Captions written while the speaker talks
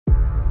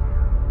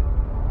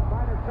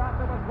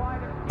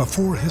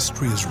Before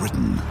history is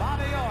written,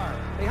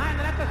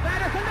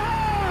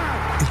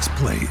 it's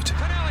played.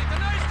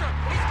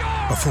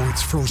 Before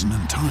it's frozen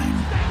in time,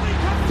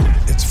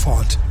 it's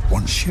fought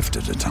one shift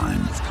at a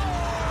time.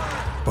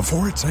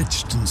 Before it's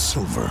etched in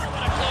silver,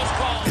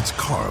 it's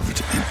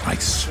carved in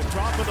ice.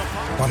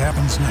 What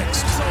happens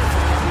next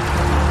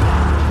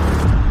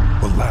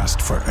will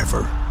last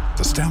forever.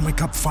 The Stanley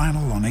Cup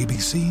Final on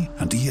ABC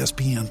and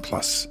ESPN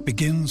Plus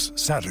begins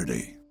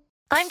Saturday.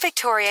 I'm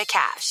Victoria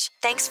Cash.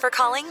 Thanks for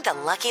calling the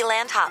Lucky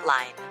Land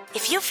Hotline.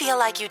 If you feel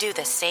like you do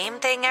the same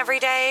thing every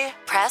day,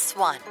 press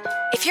 1.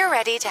 If you're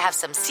ready to have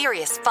some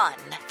serious fun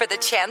for the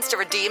chance to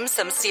redeem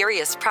some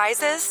serious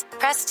prizes,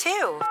 press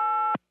 2.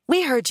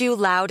 We heard you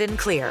loud and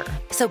clear.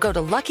 So go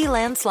to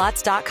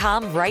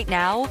LuckyLandSlots.com right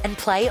now and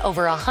play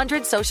over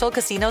 100 social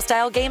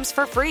casino-style games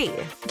for free.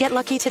 Get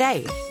lucky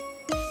today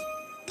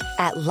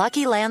at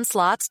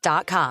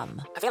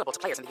LuckyLandSlots.com. Available to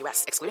players in the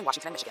U.S., excluding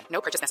Washington and Michigan.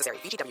 No purchase necessary.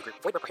 VGW Group.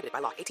 Void where prohibited by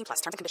law. 18+.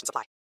 Terms and conditions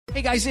apply.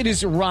 Hey, guys, it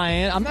is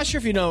Ryan. I'm not sure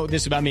if you know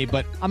this about me,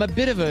 but I'm a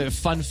bit of a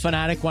fun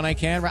fanatic when I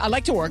can. I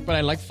like to work, but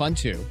I like fun,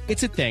 too.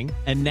 It's a thing.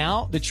 And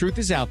now the truth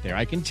is out there.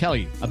 I can tell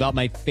you about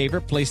my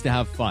favorite place to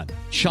have fun.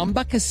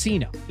 Chumba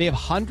Casino. They have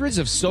hundreds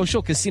of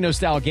social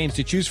casino-style games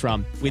to choose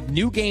from with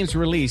new games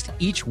released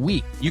each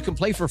week. You can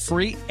play for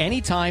free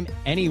anytime,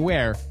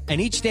 anywhere, and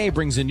each day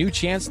brings a new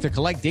chance to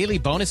collect daily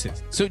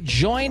bonuses. So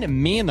join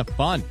me in the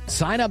fun.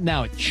 Sign up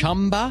now at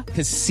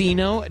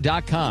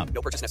ChumbaCasino.com.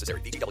 No purchase necessary.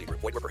 VGW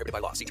Group. Void where prohibited by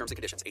law. See terms and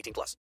conditions.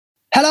 18+.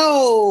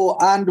 Hello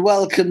and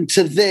welcome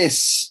to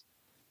this,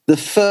 the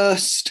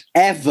first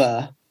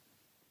ever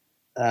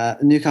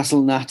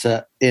Newcastle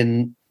Natter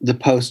in the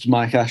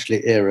post-Mike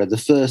Ashley era. The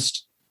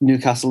first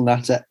Newcastle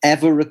Natter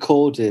ever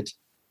recorded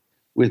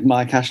with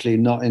Mike Ashley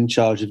not in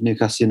charge of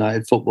Newcastle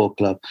United Football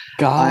Club.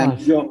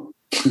 God.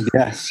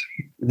 Yes.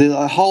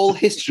 The whole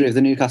history of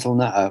the Newcastle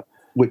Natter,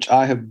 which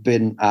I have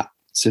been at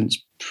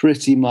since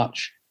pretty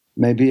much,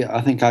 maybe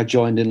I think I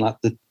joined in like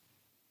the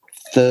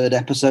 3rd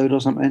episode or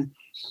something.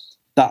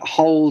 That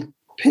whole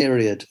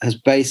period has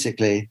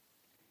basically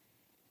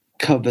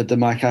covered the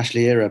Mike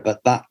Ashley era,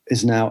 but that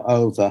is now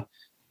over.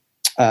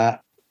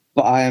 But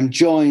I am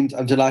joined,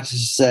 I'm delighted to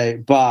say,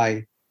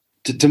 by,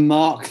 to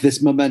mark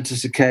this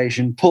momentous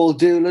occasion, Paul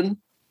Doolan.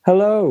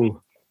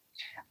 Hello.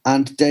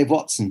 And Dave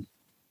Watson.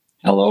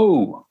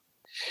 Hello.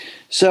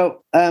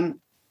 So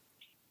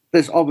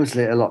there's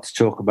obviously a lot to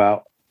talk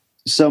about,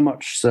 so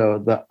much so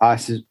that I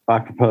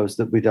propose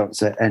that we don't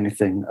say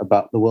anything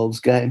about the Wolves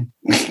game.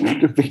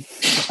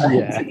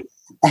 Yeah.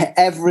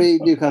 Every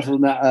Newcastle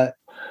Natter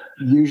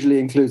usually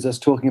includes us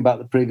talking about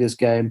the previous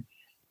game.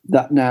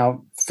 That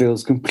now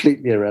feels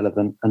completely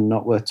irrelevant and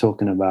not worth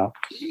talking about.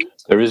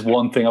 There is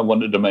one thing I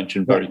wanted to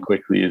mention very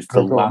quickly is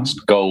the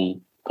last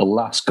goal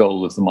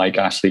of the Mike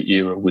Ashley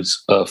era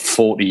was a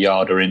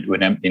 40-yarder into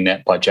an empty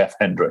net by Jeff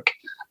Hendrick.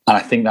 And I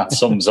think that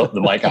sums up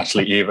the Mike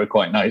Ashley era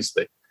quite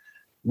nicely.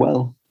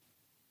 Well,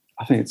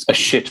 I think it's a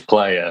shit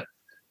player.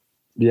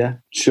 Yeah,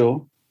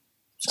 sure.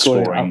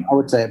 Scoring. I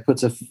would say it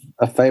puts a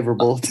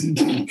favourable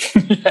fair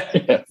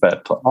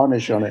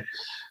tarnish on it.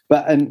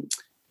 But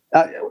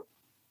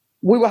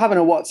we were having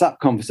a WhatsApp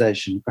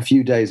conversation a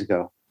few days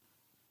ago,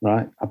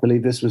 right? I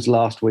believe this was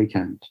last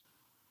weekend.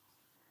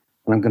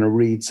 And I'm going to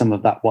read some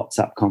of that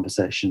WhatsApp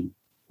conversation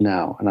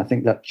now. And I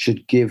think that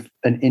should give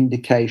an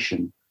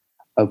indication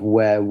of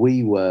where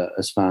we were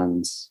as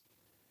fans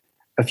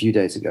a few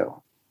days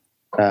ago.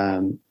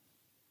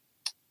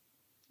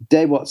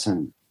 Dave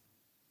Watson,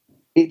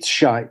 it's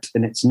shite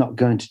and it's not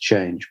going to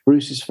change.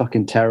 Bruce is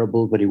fucking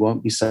terrible, but he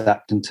won't be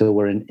sacked until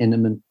we're in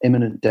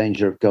imminent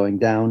danger of going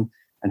down,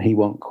 and he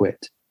won't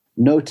quit.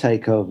 No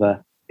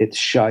takeover. It's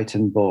shite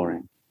and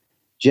boring.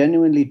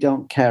 Genuinely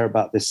don't care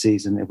about this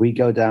season. If we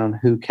go down,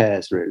 who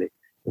cares really?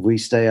 If we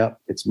stay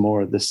up, it's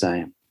more of the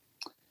same.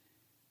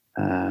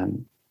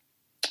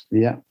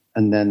 Yeah.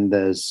 And then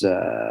there's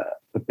a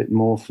bit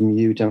more from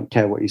you. Don't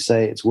care what you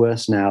say. It's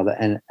worse now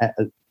than at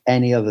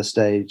any other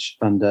stage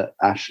under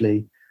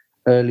Ashley.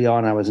 Early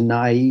on, I was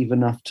naive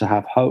enough to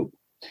have hope.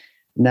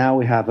 Now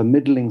we have a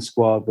middling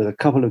squad with a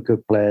couple of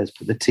good players,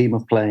 but the team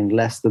are playing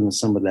less than the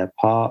sum of their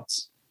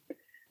parts.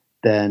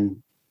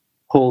 Then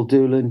Paul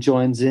Doolan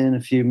joins in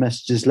a few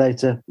messages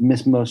later,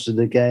 missed most of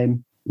the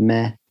game.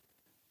 Meh.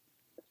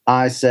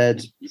 I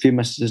said a few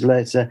messages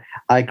later,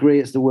 I agree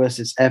it's the worst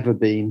it's ever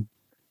been.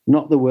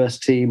 Not the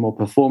worst team or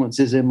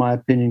performances, in my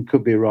opinion,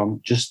 could be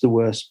wrong. Just the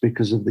worst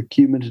because of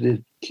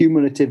the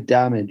cumulative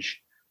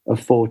damage of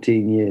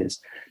 14 years.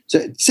 So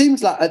it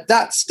seems like at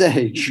that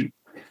stage,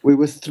 we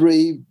were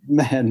 3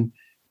 men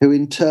who,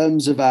 in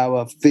terms of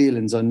our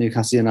feelings on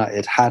Newcastle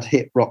United, had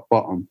hit rock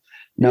bottom.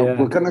 Now,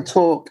 we're going to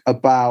talk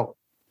about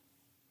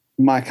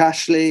Mike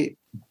Ashley,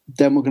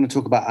 then we're going to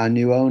talk about our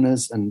new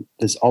owners, and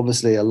there's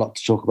obviously a lot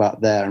to talk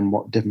about there and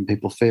what different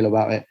people feel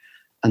about it.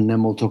 And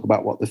then we'll talk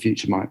about what the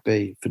future might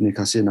be for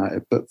Newcastle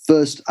United. But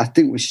first, I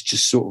think we should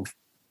just sort of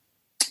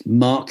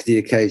mark the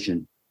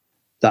occasion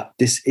that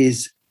this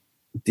is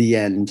the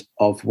end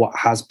of what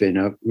has been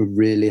a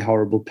really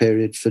horrible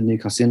period for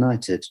Newcastle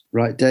United.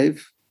 Right,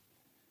 Dave?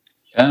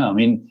 Yeah, I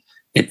mean,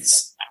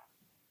 it's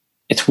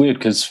it's weird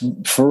because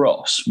for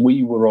us,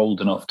 we were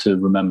old enough to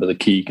remember the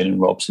Keegan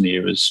and Robson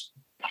eras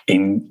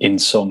in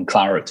some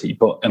clarity.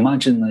 But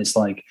imagine this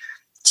like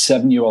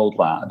 7-year-old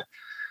lad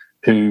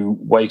who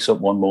wakes up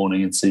one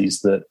morning and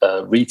sees that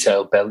a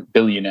retail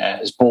billionaire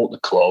has bought the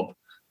club,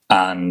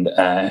 and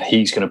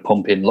he's going to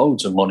pump in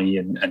loads of money,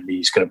 and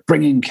he's going to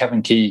bring in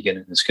Kevin Keegan,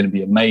 and it's going to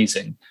be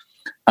amazing.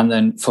 And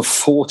then for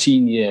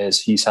 14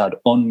 years, he's had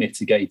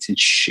unmitigated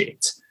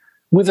shit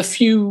with a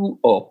few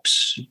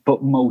ups,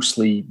 but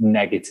mostly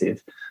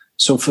negative.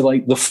 So for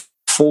like the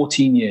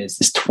 14 years,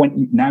 this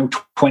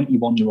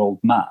 21-year-old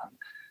man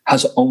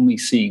has only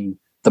seen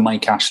the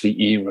Mike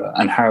Ashley era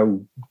and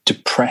how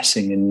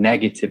depressing and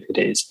negative it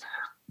is.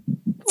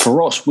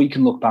 For us, we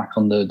can look back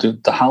on the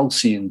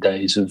halcyon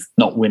days of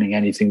not winning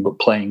anything but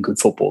playing good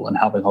football and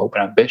having hope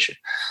and ambition.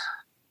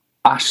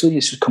 Ashley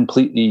has just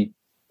completely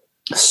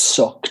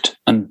sucked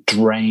and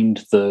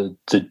drained the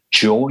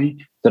joy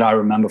that I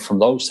remember from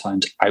those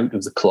times out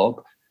of the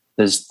club.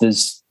 There's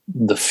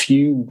the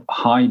few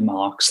high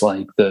marks,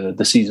 like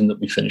the season that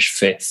we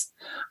finished 5th,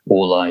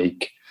 or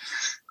like,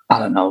 I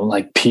don't know,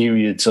 like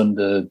periods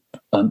under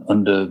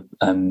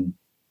Houghton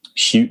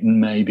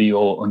maybe,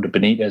 or under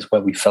Benitez,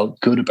 where we felt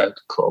good about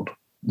the club.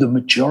 The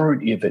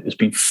majority of it has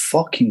been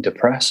fucking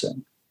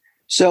depressing.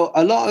 So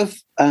a lot of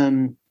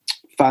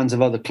fans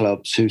of other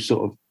clubs who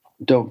sort of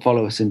don't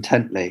follow us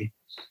intently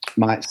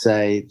might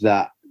say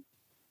that,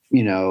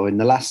 you know, in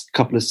the last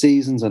couple of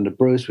seasons under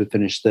Bruce, we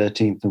finished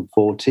 13th and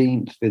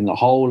 14th. In the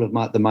whole of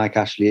the Mike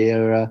Ashley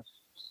era,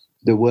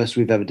 the worst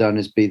we've ever done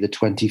is be the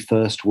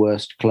 21st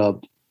worst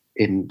club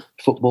in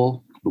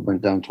football. We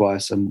went down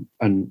twice and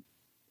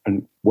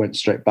went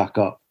straight back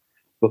up.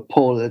 But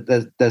Paul,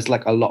 there's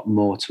like a lot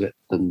more to it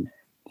than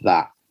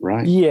that,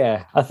 right?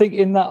 Yeah, I think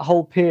in that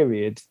whole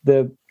period,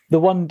 the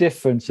one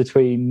difference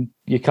between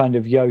your kind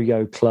of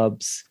yo-yo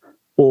clubs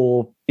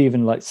or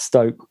even like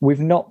Stoke, we've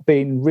not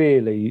been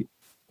really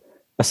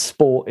a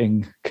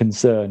sporting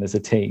concern as a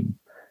team.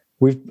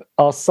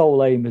 Our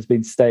sole aim has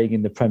been staying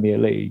in the Premier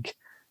League.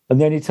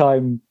 And the only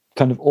time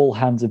kind of all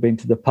hands have been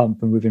to the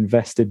pump and we've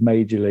invested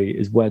majorly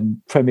is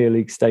when Premier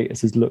League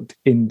status has looked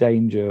in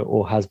danger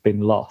or has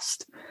been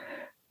lost.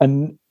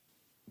 And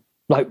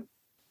like,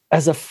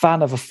 as a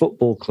fan of a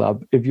football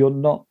club, if you're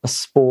not a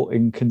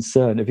sporting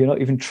concern, if you're not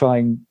even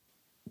trying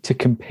to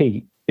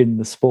compete in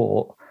the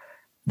sport,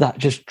 that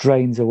just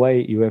drains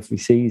away at you every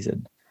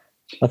season.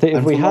 I think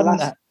if we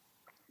hadn't...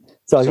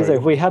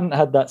 if we hadn't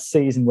had that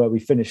season where we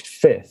finished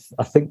 5th,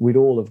 I think we'd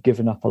all have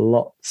given up a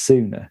lot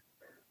sooner.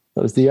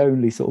 That was the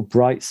only sort of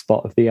bright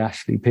spot of the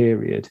Ashley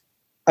period.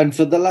 And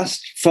for the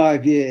last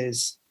 5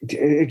 years,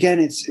 again,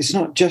 it's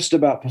not just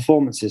about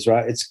performances,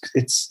 right?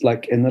 It's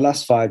like in the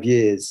last 5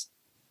 years,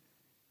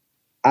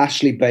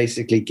 Ashley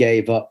basically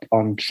gave up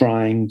on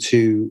trying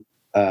to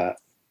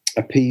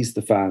appease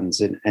the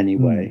fans in any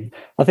way.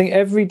 I think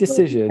every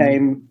decision...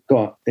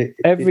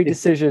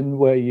 decision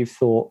where you've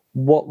thought,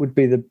 what would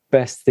be the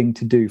best thing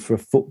to do for a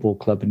football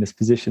club in this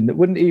position that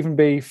wouldn't even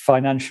be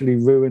financially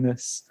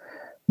ruinous.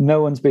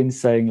 No one's been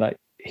saying like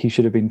he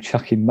should have been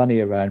chucking money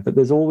around, but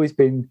there's always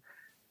been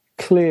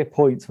clear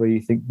points where you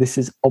think this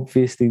is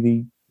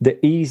obviously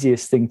the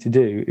easiest thing to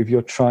do if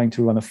you're trying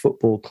to run a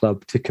football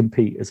club to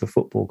compete as a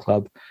football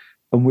club.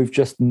 And we've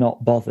just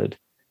not bothered.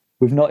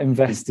 We've not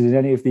invested in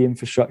any of the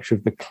infrastructure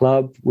of the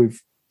club. We've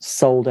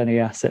sold any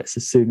assets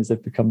as soon as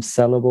they've become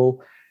sellable.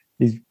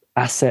 These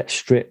assets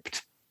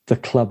stripped the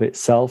club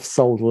itself,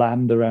 sold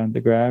land around the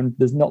ground.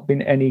 There's not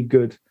been any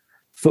good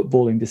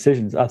footballing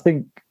decisions. I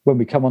think when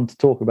we come on to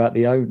talk about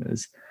the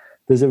owners,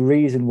 there's a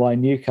reason why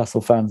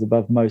Newcastle fans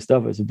above most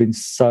others have been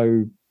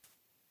so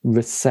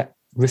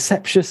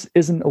receptious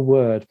isn't a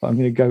word, but I'm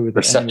going to go with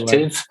it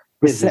anyway.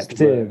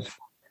 Receptive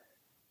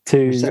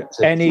to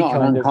any it's not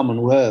kind an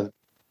uncommon word,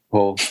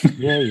 Paul.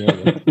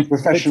 Yeah.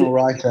 Professional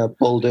writer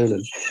Paul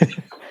Doolan.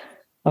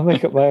 I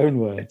make up my own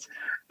words.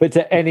 But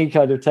to any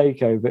kind of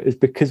takeover is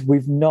because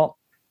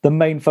the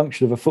main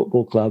function of a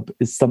football club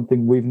is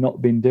something we've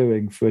not been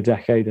doing for a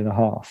decade and a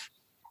half.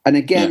 And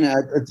again,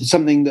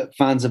 something that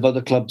fans of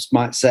other clubs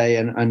might say,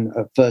 and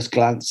at first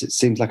glance, it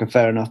seems like a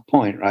fair enough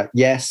point, right?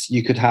 Yes,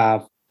 you can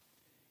have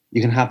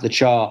the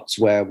charts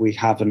where we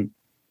haven't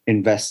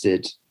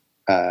invested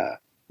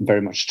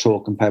very much at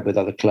all compared with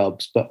other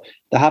clubs, but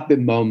there have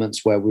been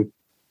moments where we've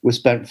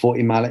spent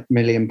 £40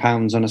 million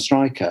on a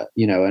striker,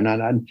 you know, and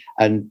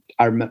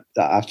I remember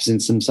that I've seen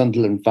some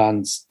Sunderland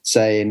fans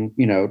saying,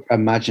 you know,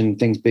 imagine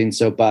things being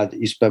so bad that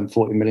you spend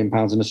 £40 million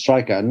on a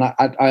striker, and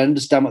I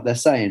understand what they're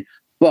saying,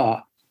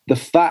 but the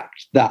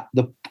fact that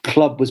the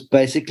club was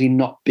basically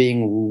not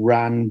being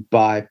ran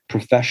by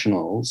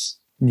professionals,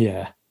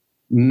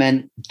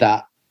 meant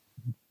that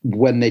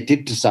when they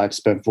did decide to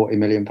spend £40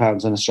 million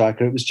on a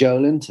striker, it was Joe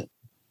Linton.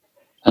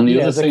 And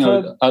the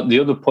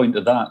other point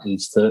of that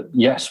is that,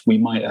 yes, we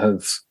might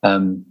have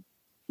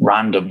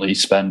randomly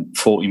spent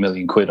 40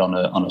 million quid on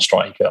a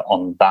striker,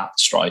 on that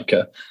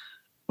striker.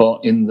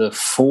 But in the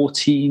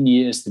 14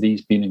 years that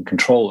he's been in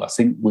control, I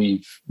think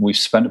we've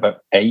spent about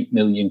 8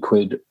 million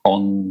quid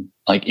on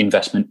like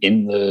investment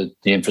in the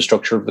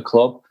infrastructure of the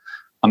club.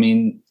 I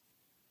mean,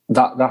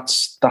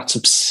 that's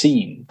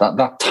obscene.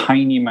 That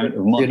tiny amount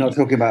of money. You're not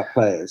talking about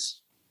players.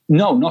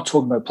 No, not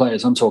talking about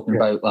players. I'm talking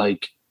about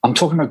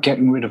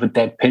getting rid of a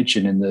dead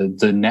pigeon in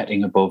the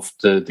netting above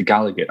the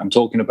Gallagher. I'm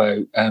talking about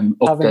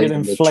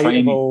updating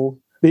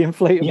the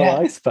inflatable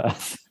ice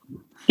bath.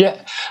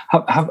 Yeah,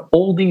 have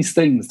all these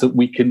things that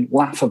we can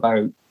laugh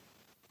about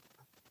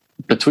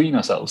between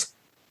ourselves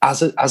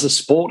as a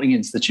sporting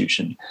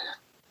institution.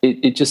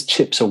 It just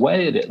chips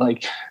away at it.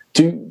 Like,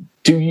 do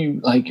you,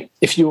 like,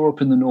 if you're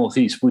up in the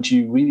Northeast, would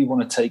you really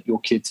want to take your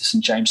kid to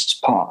St James's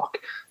Park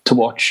to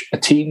watch a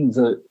team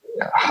that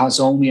has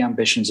only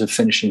ambitions of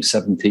finishing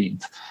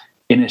 17th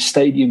in a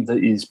stadium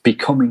that is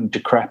becoming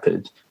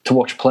decrepit, to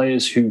watch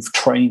players who've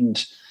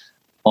trained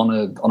on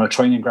a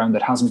training ground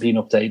that hasn't been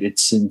updated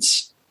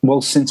since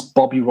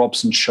Bobby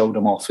Robson showed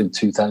them off in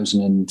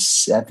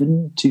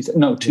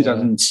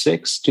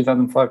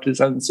 2005,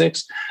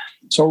 2006.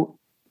 So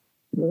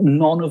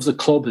none of the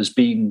club has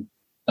been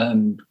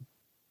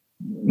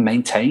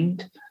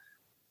maintained,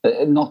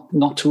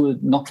 not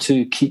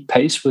to keep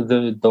pace with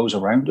those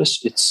around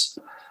us.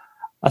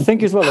 I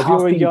think as well,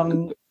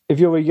 if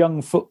you're a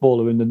young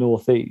footballer in the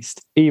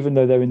Northeast, even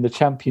though they're in the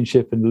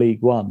Championship and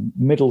League One,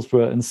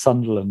 Middlesbrough and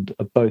Sunderland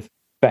are both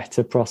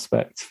better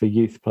prospects for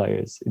youth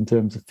players in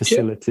terms of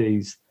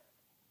facilities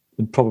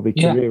and probably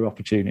career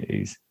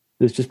opportunities.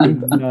 There's just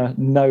been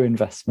no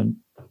investment.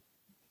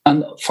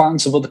 And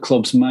fans of other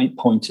clubs might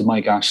point to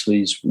Mike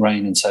Ashley's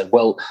reign and say,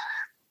 well,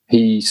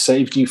 he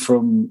saved you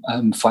from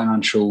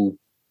financial,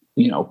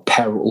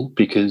 peril,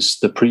 because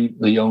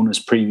the owners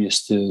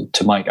previous to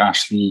Mike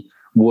Ashley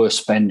were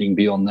spending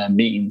beyond their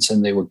means,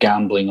 and they were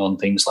gambling on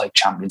things like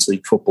Champions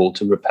League football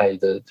to repay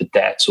the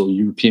debts, or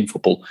European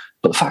football.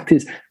 But the fact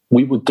is,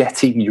 we were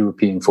getting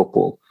European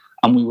football,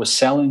 and we were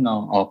selling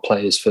our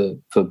players for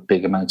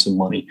big amounts of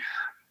money.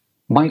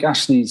 Mike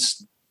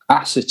Ashley's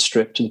assets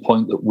stripped to the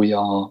point that we're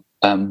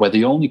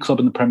the only club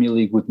in the Premier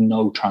League with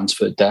no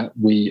transfer debt.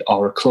 We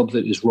are a club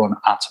that is run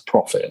at a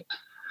profit.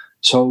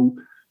 So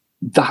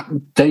that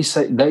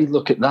they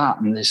look at that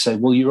and they say,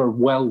 well, you're a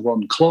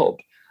well-run club.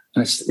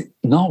 And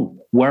no,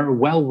 we're a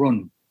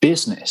well-run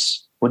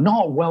business. We're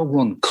not a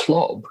well-run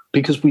club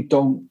because we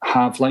don't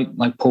have, like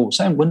Paul was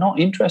saying, we're not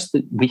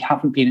interested. We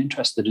haven't been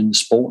interested in the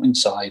sporting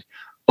side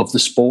of the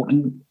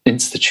sporting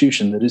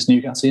institution that is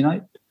Newcastle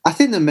United. I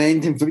think the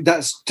main thing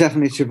that's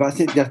definitely true. But I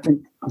think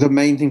the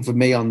main thing for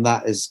me on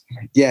that is,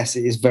 yes,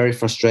 it is very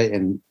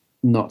frustrating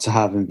not to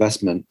have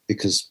investment,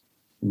 because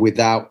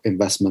without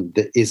investment,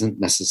 that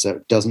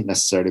doesn't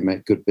necessarily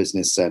make good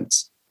business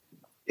sense.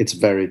 It's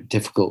very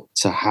difficult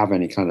to have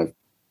any kind of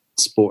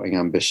sporting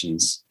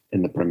ambitions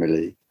in the Premier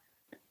League.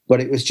 But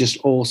it was just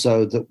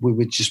also that we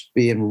were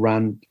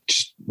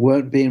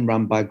weren't being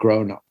run by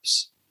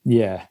grown-ups.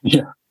 Yeah.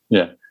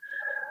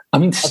 I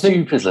mean,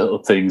 stupid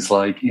little things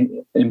like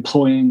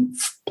employing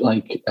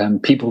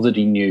people that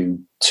he knew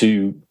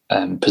to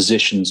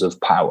positions of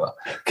power.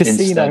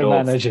 Casino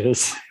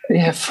managers.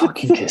 Yeah,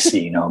 fucking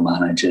casino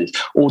managers.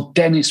 Or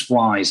Dennis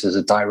Wise as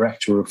a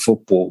director of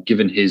football,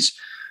 given his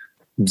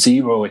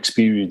zero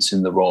experience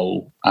in the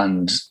role.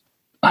 And,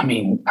 I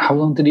mean, how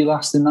long did he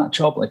last in that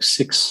job? Like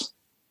 6...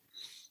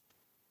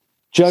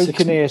 Joe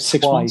Kinnear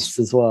twice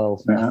as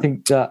well. Yeah. I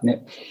think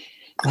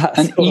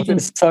that's even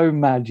so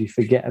mad you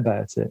forget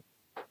about it.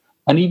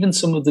 And even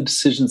some of the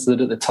decisions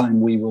that at the time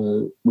we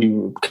were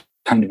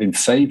kind of in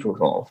favour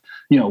of,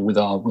 with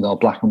our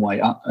black and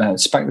white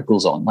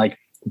spectacles on, like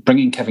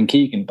bringing Kevin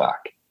Keegan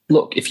back.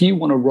 Look, if you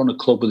want to run a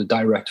club with a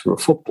director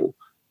of football,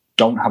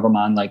 don't have a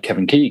man like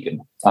Kevin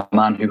Keegan, a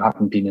man who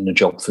hadn't been in a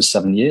job for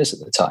 7 years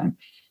at the time.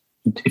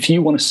 If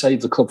you want to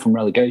save the club from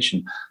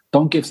relegation,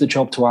 don't give the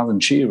job to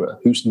Alan Shearer,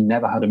 who's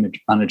never had a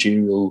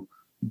managerial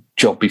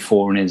job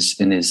before in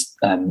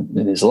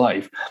his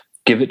life.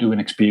 Give it to an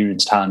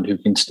experienced hand who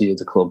can steer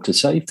the club to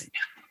safety.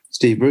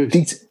 Steve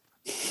Bruce.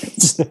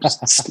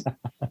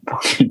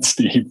 Fucking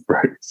Steve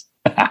Bruce.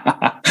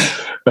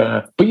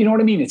 But you know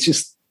what I mean? It's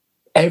just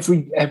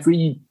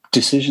every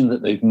decision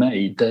that they've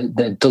made,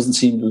 there doesn't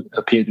seem to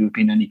appear to have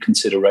been any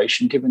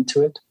consideration given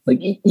to it. Like,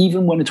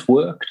 even when it's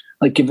worked,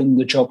 like giving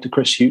the job to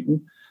Chris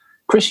Hughton.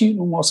 Chris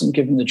Hughton wasn't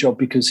given the job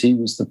because he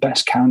was the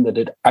best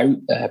candidate out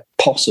there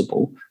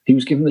possible. He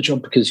was given the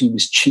job because he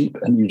was cheap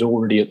and he was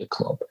already at the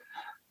club.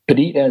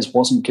 Benitez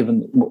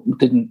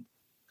didn't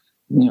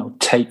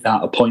take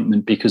that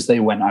appointment because they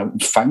went out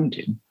and found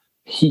him.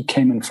 He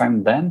came and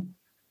found them.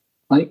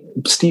 Like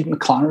Steve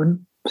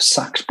McLaren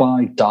sacked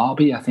by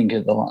Derby, I think,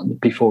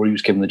 before he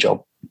was given the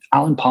job.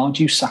 Alan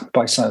Pardew sacked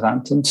by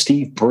Southampton.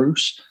 Steve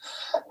Bruce.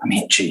 I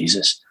mean,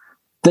 Jesus.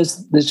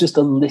 There's just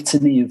a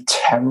litany of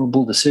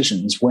terrible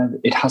decisions where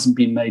it hasn't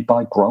been made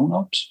by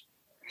grown-ups.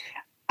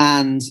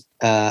 And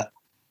a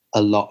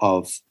lot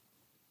of,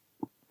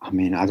 I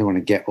mean, I don't want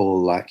to get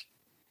all like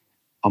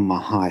on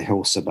my high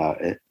horse about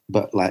it,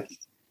 but like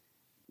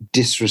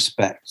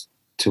disrespect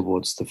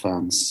towards the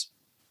fans,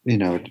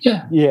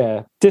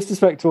 Yeah,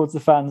 disrespect towards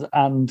the fans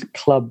and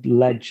club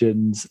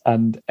legends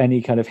and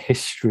any kind of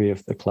history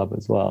of the club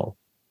as well.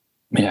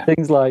 Yeah.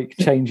 Things like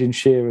changing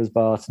Shearer's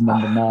bar to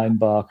number 9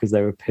 bar because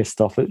they were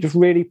pissed off. It's just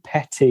really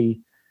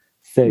petty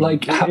things.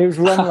 Like, It was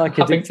run like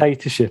a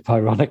dictatorship,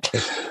 ironically.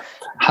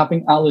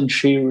 Having Alan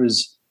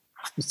Shearer's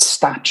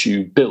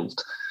statue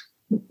built,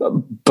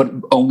 but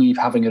only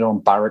having it on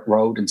Barrack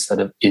Road instead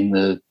of in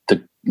the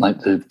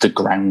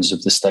grounds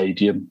of the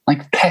stadium.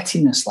 Like,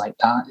 pettiness like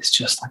that is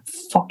just like,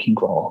 fucking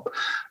grow up.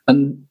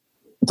 And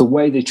the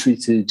way they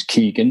treated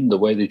Keegan, the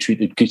way they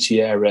treated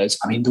Gutierrez,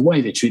 I mean, the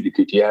way they treated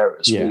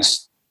Gutierrez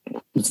was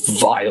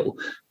vile.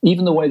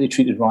 Even the way they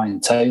treated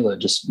Ryan Taylor,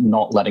 just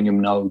not letting him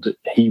know that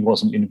he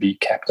wasn't going to be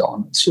kept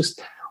on. It's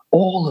just,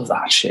 all of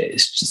that shit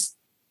is just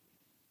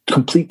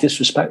complete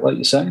disrespect, like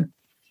you're saying.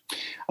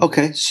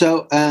 Okay,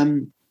 so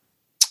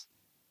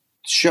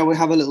shall we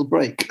have a little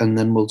break and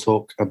then we'll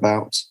talk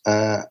about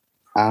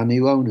our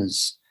new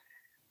owners?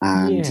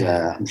 And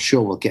I'm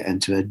sure we'll get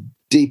into a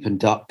deep and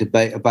dark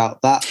debate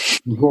about that.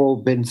 We've all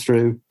been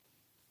through,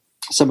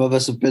 some of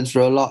us have been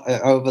through a lot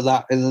over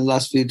that in the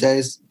last few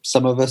days.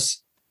 Some of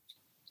us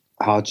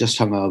are just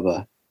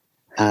hungover.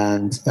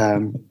 And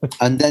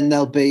and then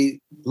there'll be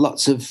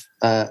lots of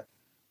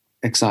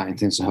exciting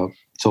things to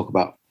talk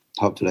about,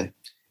 hopefully,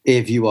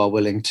 if you are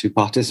willing to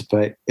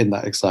participate in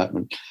that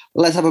excitement.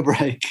 Let's have a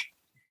break.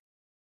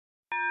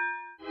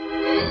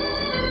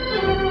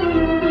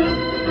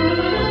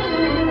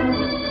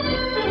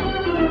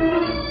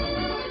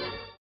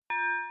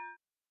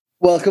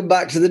 Welcome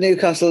back to the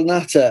Newcastle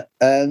Natter.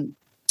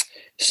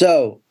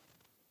 So,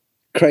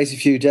 crazy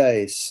few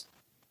days.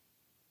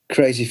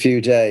 A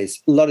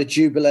lot of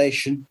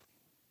jubilation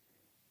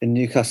in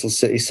Newcastle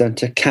city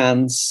centre.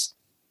 Cans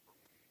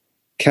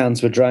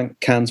were drank,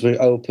 cans were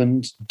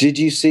opened. Did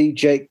you see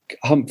Jake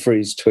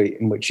Humphrey's tweet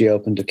in which he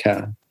opened a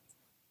can?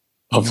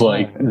 Of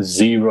like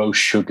zero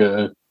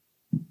sugar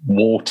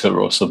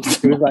water or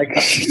something. It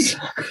was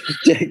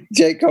like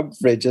Jake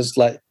Humphrey just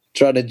like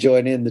trying to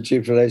join in the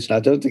jubilation. I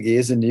don't think he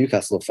is a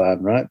Newcastle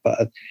fan, right?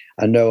 But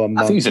I know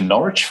I think he's a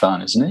Norwich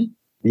fan, isn't he?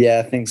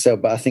 Yeah, I think so.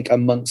 But I think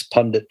amongst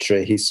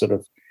punditry, he's sort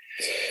of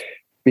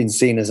been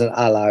seen as an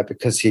ally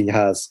because he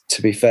has,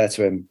 to be fair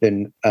to him,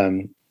 been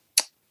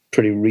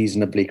pretty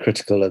reasonably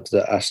critical of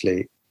the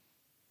Ashley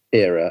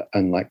era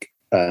and like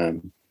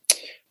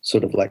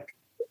sort of like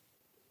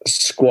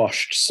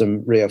squashed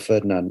some Rio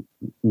Ferdinand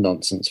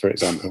nonsense, for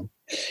example.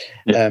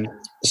 Yeah.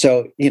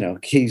 So, you know,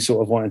 he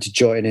sort of wanted to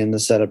join in the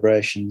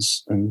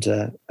celebrations and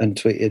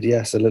tweeted,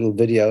 yes, a little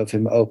video of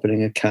him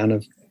opening a can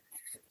of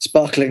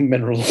sparkling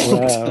mineral water.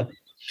 Wow.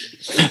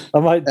 I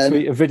might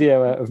tweet a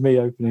video out of me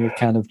opening a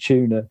can of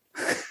tuna.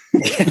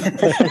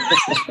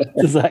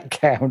 Does that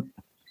count?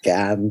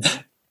 Cans.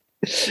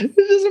 It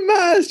doesn't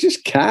matter. It's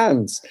just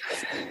cans.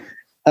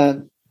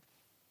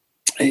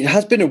 It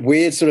has been a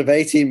weird sort of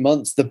 18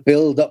 months, the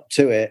build up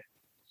to it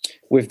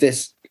with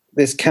this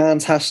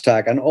cans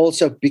hashtag. And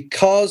also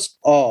because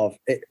of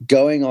it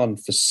going on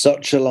for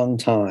such a long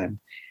time,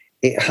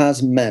 it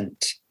has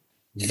meant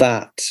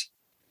that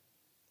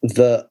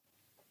the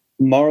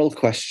moral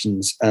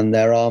questions, and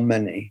there are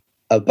many,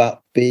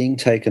 about being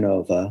taken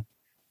over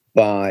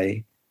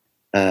by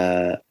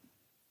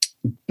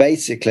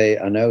basically,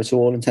 I know to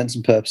all intents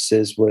and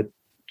purposes,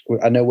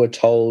 I know we're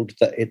told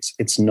that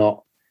it's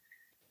not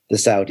the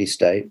Saudi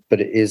state,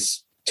 but it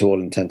is to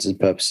all intents and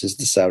purposes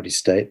the Saudi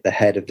state. The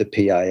head of the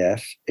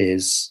PIF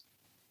is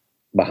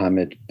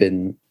Mohammed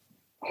bin,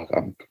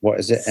 what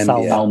is it?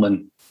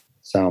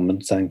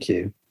 Salman, thank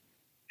you,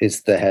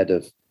 is the head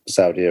of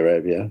Saudi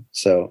Arabia.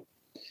 So,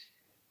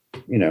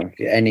 you know,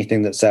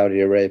 anything that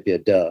Saudi Arabia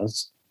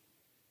does,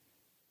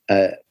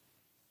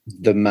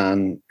 the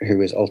man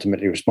who is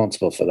ultimately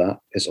responsible for that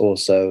is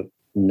also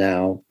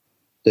now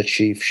the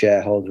chief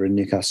shareholder in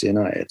Newcastle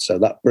United. So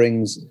that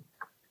brings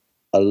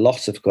a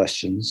lot of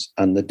questions,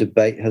 and the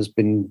debate has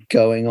been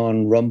going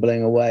on,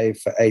 rumbling away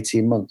for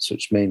 18 months,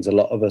 which means a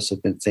lot of us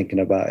have been thinking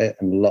about it,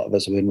 and a lot of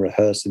us have been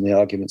rehearsing the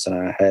arguments in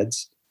our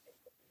heads.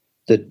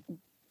 The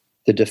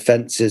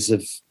defences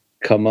have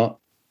come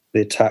up,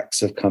 the attacks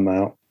have come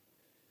out.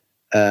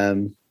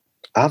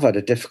 I've had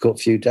a difficult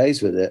few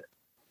days with it.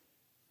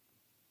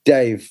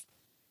 Dave,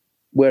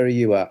 where are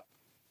you at?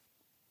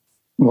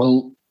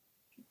 Well,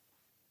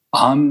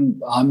 I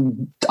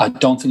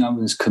don't think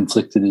I'm as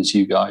conflicted as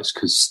you guys,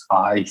 because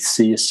I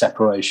see a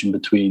separation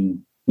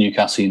between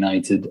Newcastle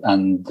United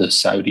and the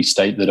Saudi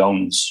state that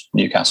owns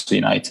Newcastle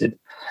United.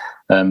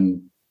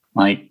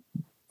 Like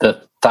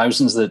the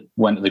thousands that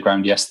went to the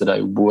ground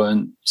yesterday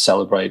weren't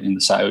celebrating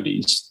the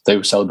Saudis; they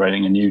were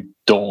celebrating a new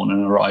dawn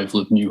and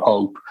arrival of new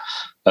hope.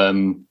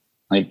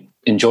 Like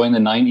enjoying the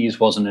 90s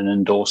wasn't an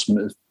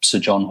endorsement of Sir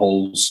John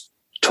Hall's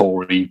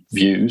Tory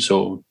views,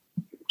 or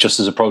just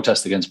as a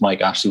protest against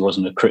Mike Ashley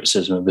wasn't a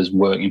criticism of his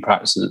working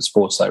practices at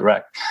Sports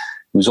Direct.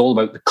 It was all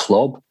about the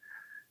club.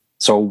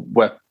 So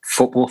we're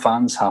football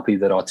fans happy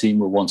that our team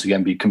will once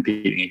again be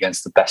competing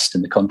against the best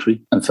in the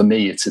country. And for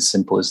me, it's as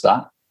simple as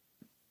that.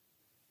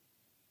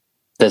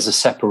 There's a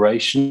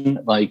separation,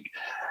 like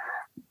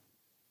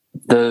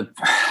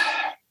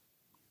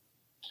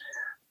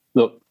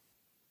look,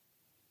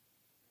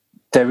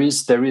 there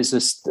is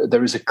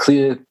a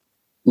clear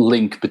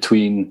link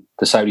between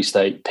the Saudi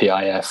state,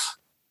 PIF,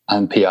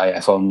 and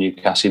PIF on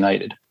Newcastle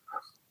United.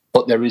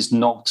 But there is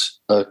not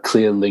a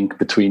clear link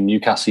between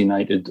Newcastle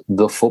United,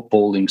 the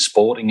footballing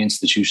sporting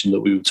institution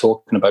that we were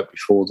talking about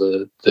before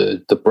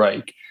the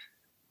break,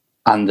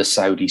 and the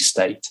Saudi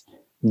state.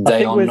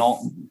 They are not.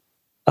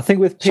 I think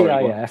with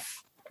PIF,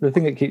 the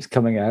thing that keeps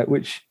coming out,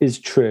 which is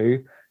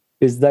true,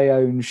 is they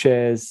own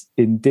shares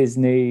in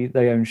Disney,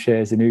 they own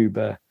shares in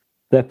Uber.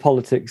 Their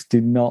politics do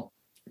not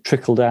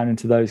trickle down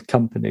into those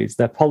companies.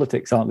 Their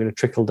politics aren't going to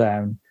trickle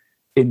down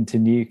into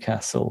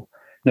Newcastle.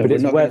 No, but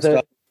it's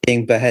whether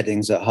being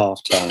beheadings at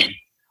halftime.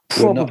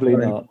 Probably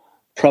not.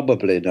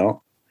 Probably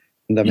not.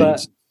 And that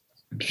means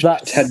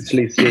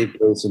potentially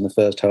sleepers in the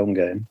first home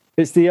game.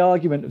 It's the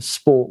argument of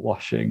sport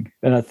washing.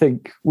 And I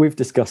think we've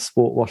discussed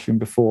sport washing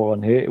before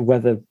on here.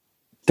 Whether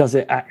does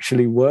it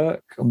actually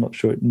work? I'm not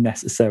sure it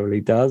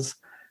necessarily does.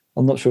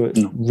 I'm not sure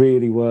it's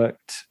really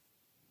worked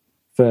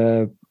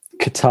for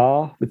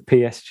Qatar with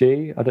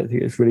PSG. I don't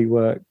think it's really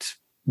worked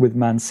with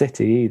Man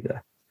City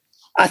either.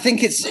 I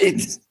think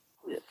it's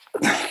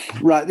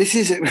right. This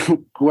is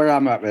where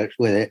I'm at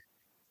with it.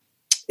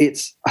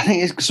 I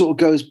think it sort of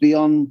goes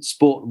beyond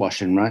sport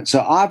washing, right?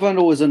 So I've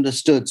always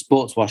understood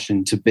sports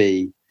washing to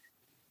be,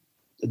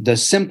 the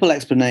simple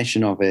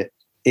explanation of it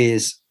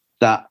is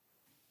that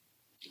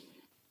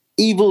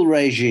evil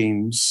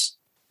regimes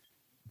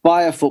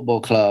buy a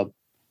football club,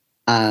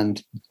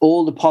 and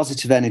all the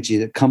positive energy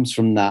that comes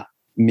from that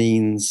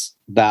means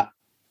that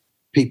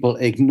people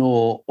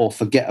ignore or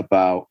forget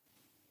about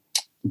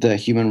the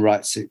human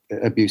rights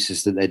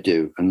abuses that they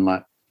do. And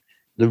like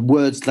the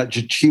words like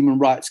human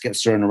rights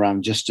gets thrown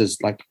around just as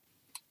like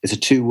it's a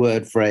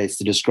 2-word phrase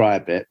to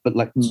describe it, but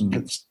like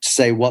to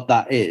say what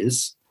that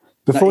is.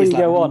 Before you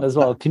go on as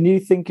well, can you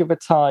think of a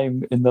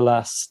time in the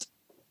last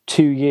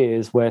 2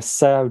 years where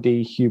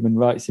Saudi human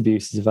rights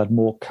abuses have had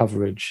more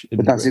coverage?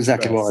 That's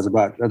exactly what I was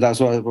about.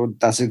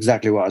 That's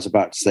exactly what I was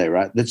about to say,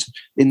 right? That's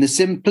in the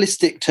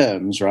simplistic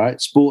terms,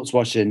 right? Sports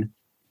washing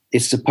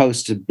is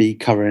supposed to be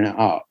covering it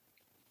up,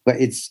 but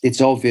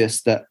it's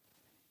obvious that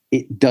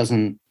it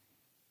doesn't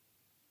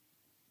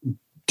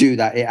do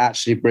that. It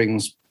actually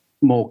brings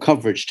more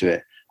coverage to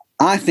it.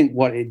 I think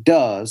what it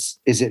does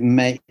is it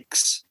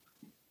makes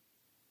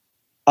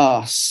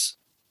us,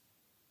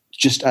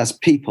 just as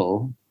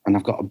people, and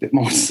I've got a bit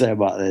more to say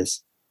about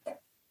this,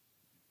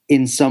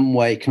 in some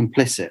way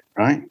complicit,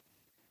 right?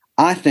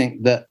 I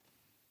think that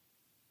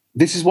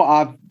this is what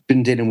I've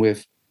been dealing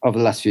with over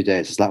the last few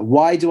days. It's like,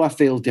 why do I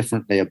feel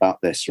differently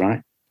about this,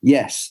 right?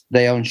 Yes,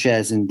 they own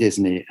shares in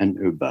Disney and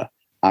Uber.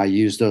 I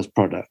use those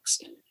products.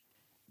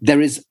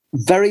 There is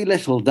very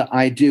little that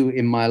I do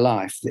in my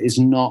life that is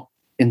not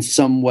in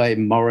some way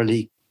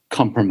morally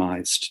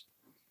compromised.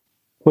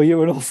 Well,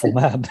 you're an awful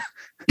man.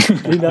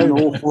 I'm an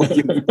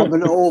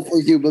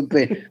awful human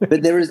being.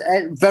 But there is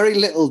very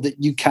little that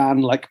you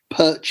can like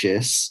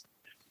purchase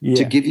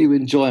to give you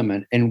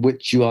enjoyment in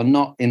which you are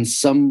not in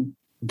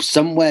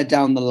somewhere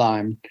down the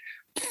line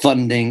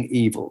funding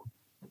evil.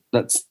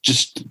 That's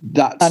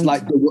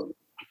like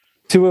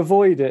to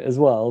avoid it as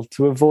well,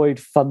 to avoid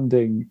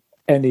funding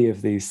any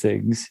of these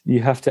things,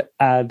 you have to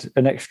add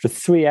an extra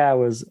 3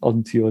 hours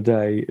onto your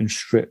day and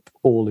strip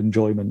all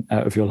enjoyment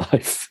out of your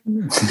life.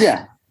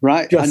 Yeah,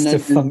 right. Just to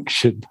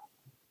function.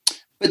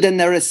 But then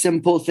there are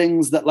simple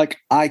things that like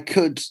I'm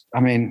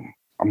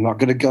not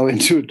going to go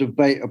into a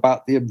debate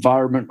about the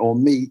environment or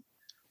meat,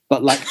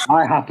 but like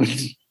I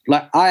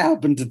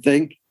happen to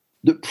think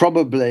that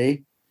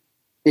probably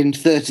in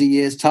 30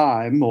 years'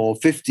 time or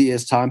 50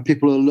 years' time,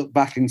 people will look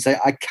back and say,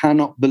 I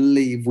cannot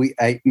believe we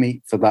ate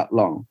meat for that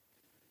long.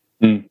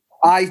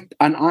 I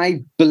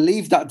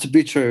believe that to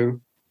be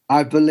true.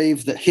 I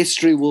believe that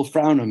history will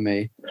frown on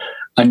me.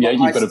 And yet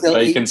you've got a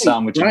bacon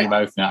sandwich in your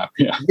mouth now.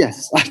 Yeah.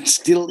 Yes, I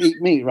still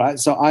eat meat, right?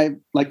 So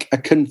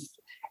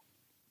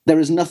there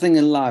is nothing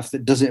in life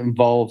that doesn't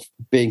involve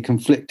being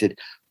conflicted.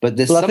 But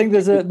I think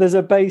there's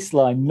a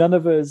baseline. None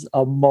of us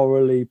are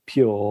morally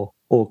pure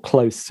or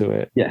close to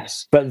it.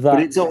 Yes. But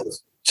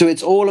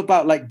it's all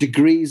about like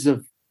degrees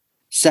of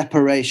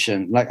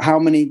separation. Like how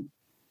many,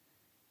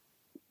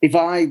 if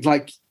I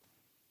like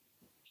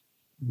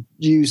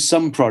use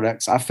some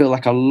products, I feel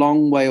like a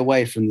long way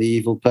away from the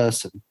evil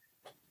person.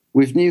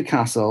 With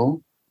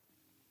Newcastle,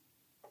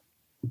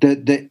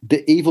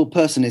 the evil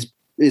person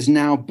is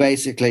now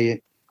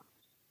basically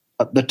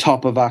at the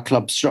top of our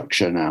club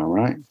structure now,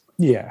 right?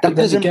 Yeah. But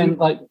then again,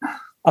 I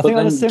think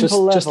on a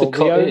simple level,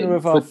 the owner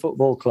of our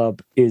football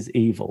club is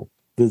evil.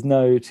 There's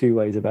no two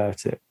ways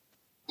about it.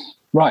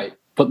 Right.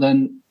 But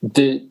then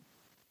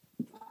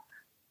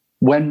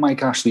when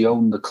Mike Ashley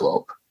owned the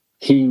club,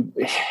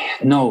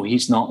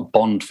 he's not a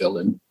Bond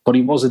villain, but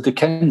he was a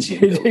Dickensian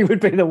villain. He would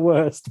be the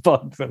worst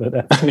Bond villain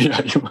ever.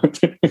 Yeah, he would.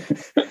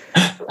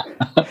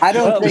 I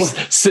don't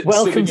think...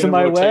 Welcome to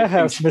my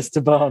warehouse,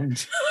 Mr.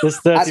 Bond. There's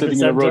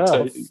 30%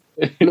 off.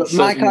 Look,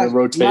 Mike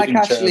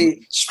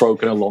Ashley...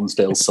 stroking a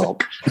Lonsdale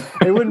sock.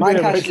 It wouldn't be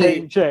a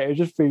rotating chair. It would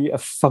just be a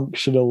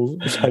functional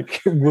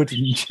like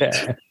wooden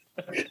chair.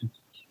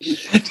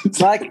 It's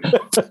like...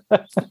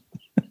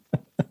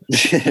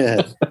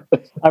 Yeah.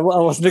 I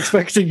wasn't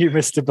expecting you,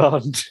 Mr.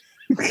 Bond.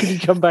 Can you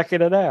come back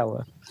in an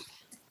hour?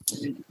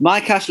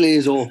 Mike Ashley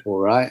is awful,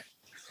 right?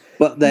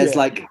 But there's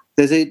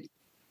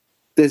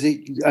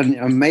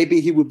and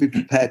maybe he would be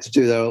prepared to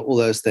do all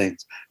those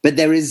things. But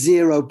there is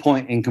 0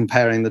 point in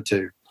comparing the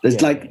two.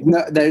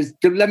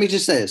 Let me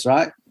just say this,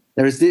 right?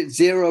 There is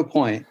 0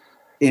 point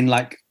in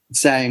like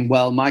saying,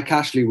 well, Mike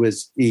Ashley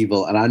was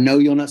evil. And I know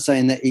you're not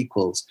saying they're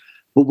equals,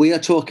 but we are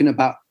talking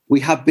about,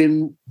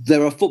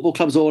 there are football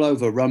clubs all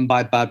over run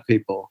by bad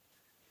people.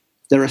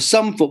 There are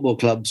some football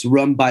clubs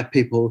run by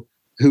people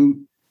who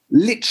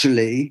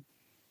literally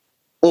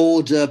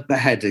order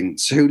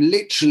beheadings, who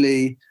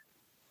literally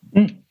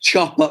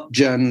chop up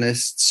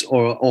journalists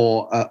or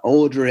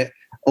order it,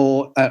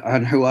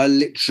 and who are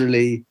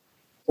literally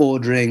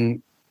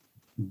ordering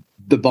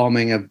the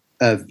bombing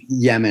of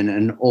Yemen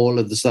and all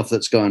of the stuff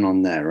that's going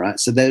on there, right?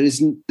 So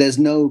there's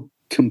no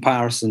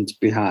comparison to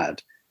be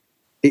had.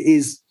 It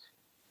is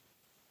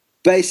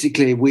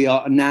basically, we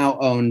are now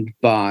owned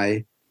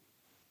by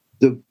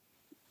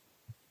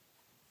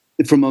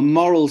from a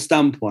moral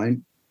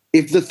standpoint,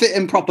 if the fit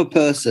and proper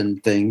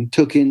person thing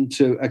took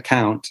into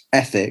account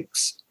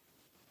ethics,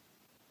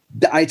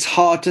 it's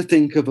hard to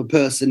think of a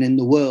person in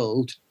the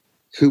world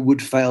who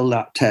would fail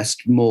that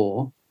test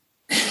more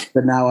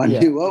than our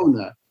new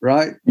owner,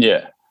 right?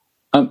 Yeah.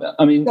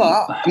 I mean,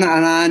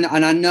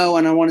 and I know,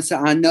 and I want to say,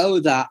 I know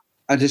that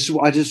I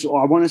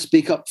want to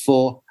speak up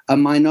for a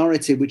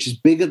minority which is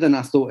bigger than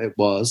I thought it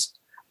was.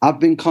 I've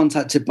been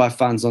contacted by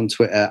fans on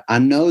Twitter. I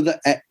know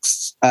that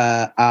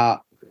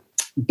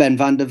Ben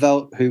van der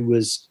Veld, who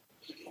was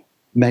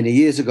many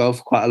years ago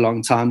for quite a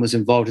long time, was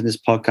involved in this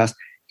podcast.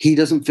 He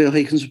doesn't feel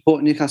he can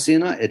support Newcastle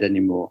United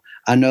anymore.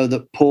 I know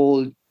that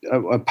Paul,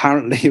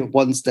 apparently at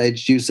one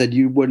stage you said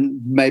you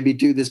wouldn't maybe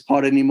do this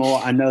pod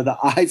anymore. I know that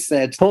I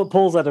said...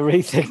 Paul's had a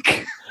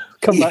rethink.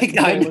 Come back.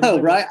 I know,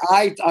 right?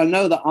 I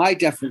know that I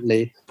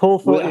definitely... Paul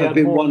thought he have had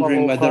been more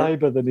wondering moral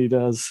fibre than he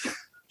does.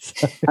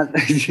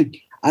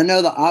 I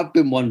know that I've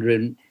been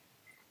wondering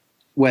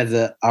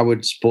whether I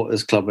would support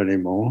this club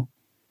anymore.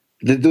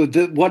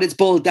 What it's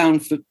boiled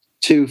down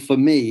to for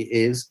me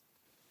is,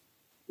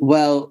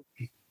 well,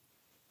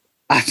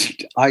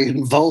 I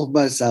involve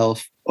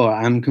myself, or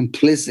I'm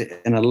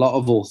complicit in a lot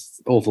of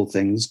awful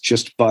things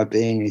just by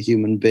being a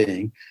human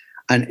being.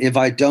 And if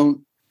I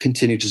don't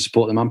continue to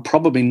support them, I'm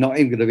probably not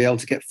even going to be able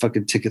to get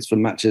fucking tickets for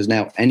matches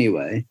now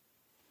anyway.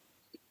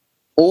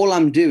 All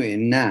I'm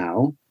doing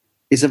now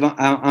is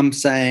I'm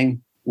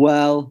saying,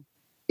 well,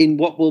 in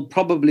what will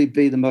probably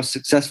be the most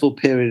successful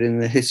period in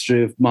the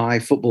history of my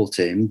football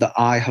team that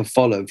I have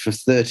followed for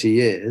 30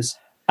 years.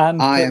 And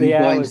put the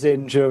hours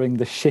in during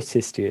the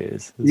shittest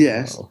years.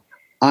 Yes. Well.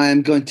 I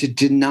am going to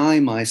deny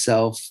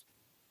myself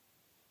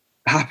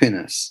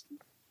happiness.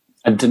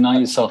 And deny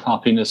yourself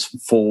happiness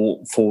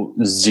for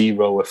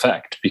zero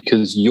effect,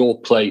 because your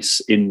place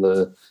in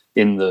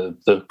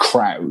the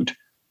crowd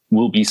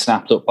will be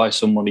snapped up by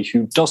somebody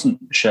who doesn't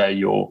share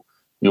your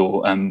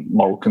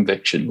moral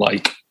conviction.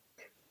 Like,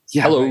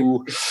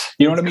 hello,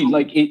 you know what I mean?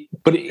 Like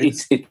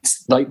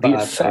it's like the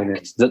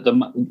effect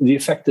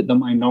that the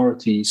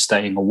minority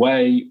staying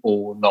away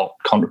or not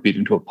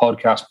contributing to a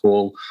podcast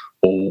poll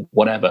or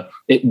whatever,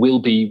 it will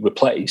be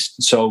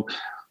replaced. So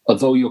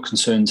although your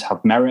concerns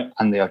have merit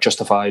and they are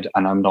justified,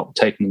 and I'm not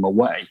taking them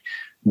away,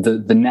 the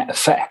net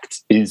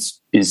effect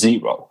is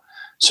zero.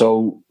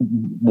 So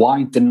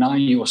why deny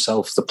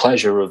yourself the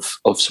pleasure of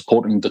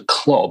supporting the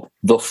club,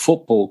 the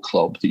football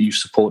club that you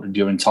supported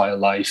your entire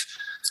life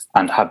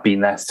and have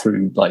been there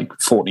through like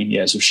 14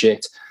 years of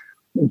shit,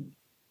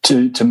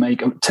 to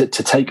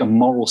take a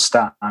moral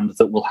stand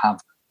that will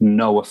have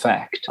no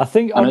effect? I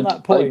think on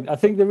that point, I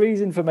think the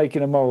reason for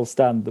making a moral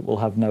stand that will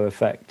have no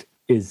effect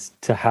is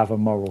to have a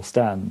moral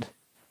stand,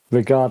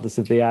 regardless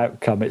of the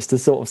outcome. It's to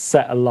sort of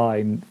set a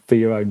line for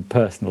your own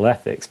personal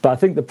ethics. But I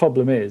think the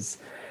problem is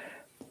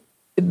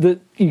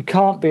that you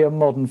can't be a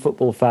modern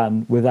football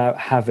fan without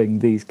having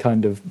these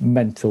kind of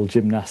mental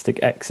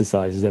gymnastic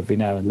exercises every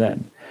now and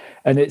then.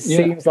 And it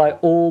seems like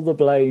all the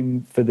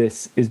blame for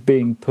this is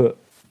being put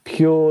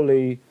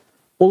purely...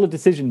 all the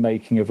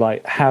decision-making of,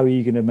 like, how are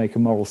you going to make a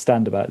moral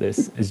stand about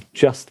this is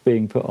just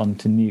being put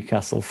onto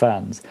Newcastle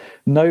fans.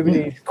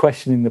 Nobody's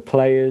questioning the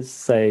players,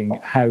 saying,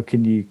 how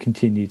can you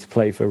continue to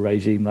play for a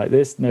regime like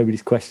this?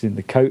 Nobody's questioning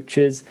the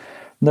coaches.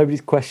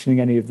 Nobody's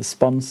questioning any of the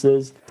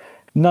sponsors.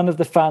 None of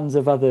the fans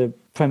of other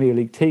Premier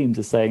League teams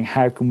are saying,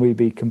 how can we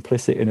be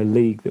complicit in a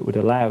league that would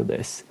allow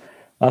this?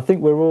 I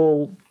think we're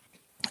all,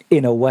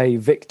 in a way,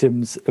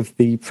 victims of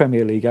the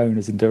Premier League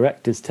owners and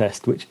directors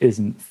test, which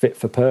isn't fit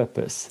for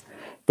purpose.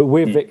 But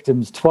we're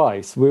victims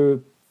twice.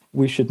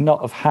 We should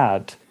not have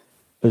had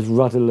as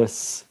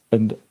rudderless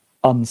and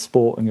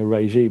unsporting a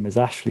regime as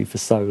Ashley for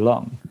so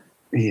long.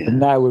 Yeah. And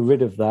now we're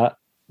rid of that.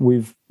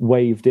 We've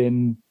waved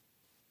in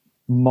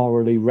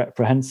morally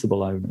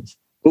reprehensible owners.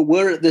 But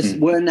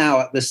we're now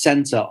at the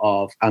centre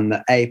of and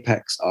the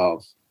apex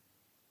of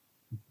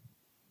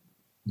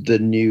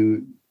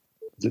the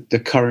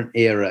current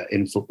era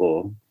in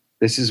football.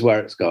 This is where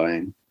it's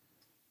going,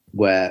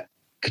 where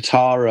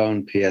Qatar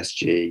own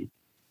PSG.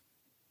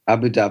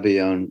 Abu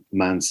Dhabi own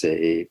Man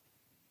City.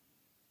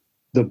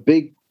 The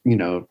big,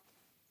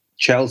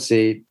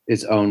 Chelsea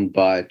is owned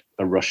by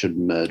a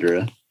Russian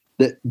murderer.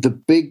 The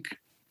big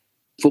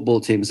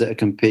football teams that are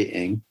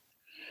competing,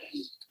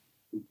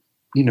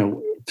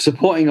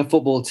 supporting a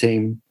football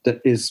team that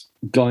is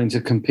going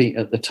to compete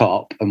at the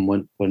top, and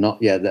we're not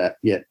there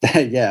yet,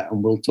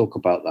 and we'll talk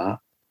about that,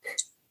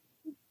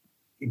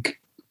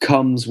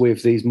 comes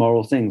with these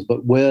moral things.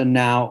 But we're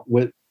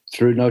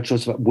through no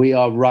choice, we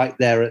are right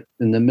there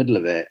in the middle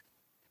of it,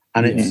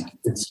 and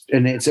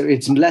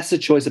it's less a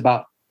choice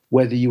about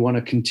whether you want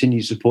to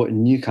continue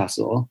supporting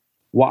Newcastle.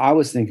 What I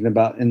was thinking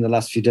about in the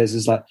last few days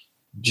is like,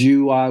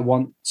 do I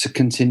want to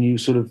continue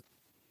sort of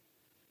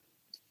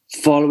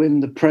following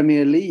the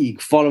Premier League,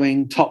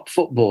 following top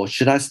football?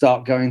 Should I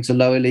start going to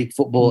lower league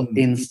football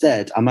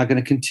instead? Am I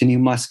going to continue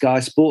my Sky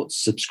Sports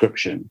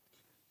subscription?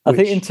 I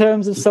think in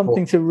terms of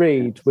something to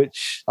read,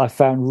 which I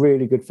found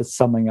really good for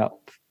summing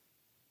up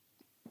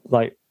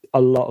like a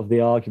lot of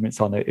the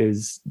arguments on it,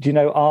 is, do you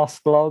know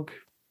Arseblog?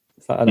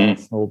 It's like an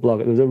Arsenal blog.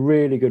 There was a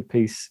really good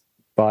piece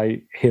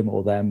by him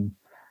or them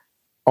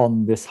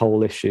on this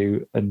whole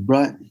issue, and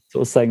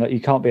sort of saying that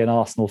you can't be an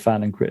Arsenal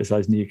fan and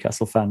criticise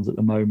Newcastle fans at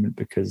the moment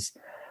because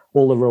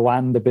all the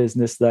Rwanda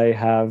business they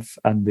have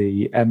and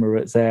the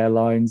Emirates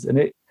Airlines.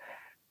 And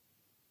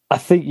I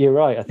think you're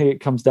right. I think it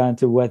comes down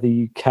to whether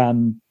you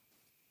can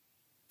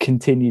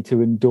continue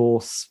to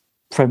endorse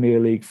Premier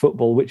League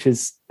football, which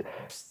is,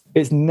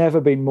 it's never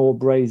been more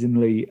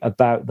brazenly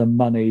about the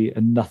money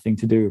and nothing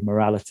to do with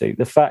morality.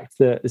 The fact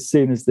that as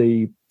soon as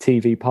the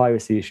TV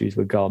piracy issues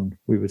were gone,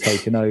 we were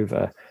taken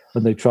over,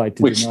 and they tried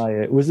to deny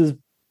it, was as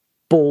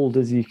bald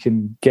as you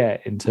can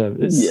get in terms.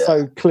 It's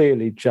so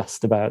clearly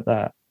just about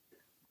that.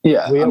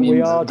 Yeah,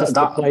 we are just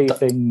the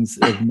playthings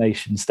of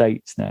nation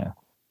states now.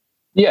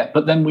 Yeah,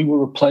 but then we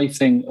were a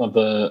plaything of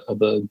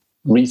a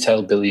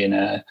retail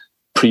billionaire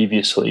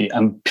previously,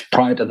 and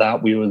prior to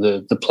that, we were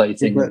the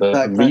plaything of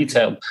a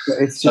retail.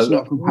 It's just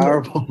not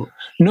comparable.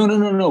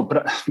 No.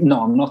 But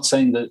I'm not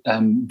saying that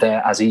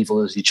they're as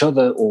evil as each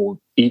other or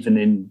even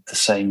in the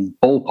same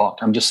ballpark.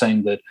 I'm just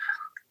saying that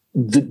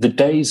the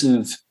days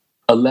of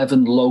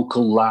 11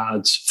 local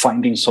lads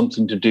finding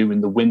something to do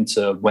in the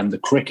winter when the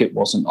cricket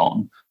wasn't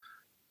on,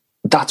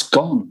 that's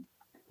gone.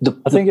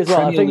 I think as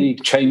well. Premier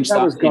League changed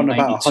that was gone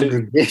about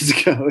 100 years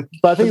ago.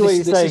 But I think what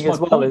you're saying as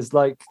well is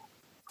like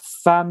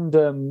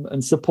fandom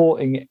and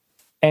supporting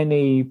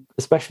any,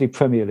 especially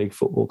Premier League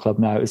football club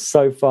now, is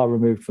so far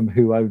removed from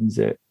who owns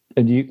it.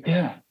 And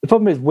the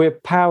problem is we're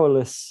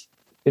powerless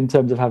in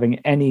terms of having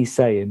any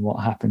say in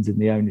what happens in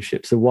the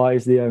ownership. So why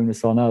is the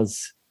onus on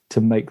us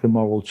to make the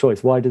moral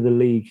choice? Why do the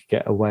league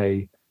get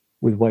away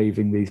with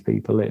waving these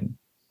people in?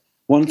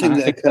 One thing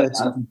that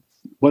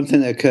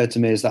occurred to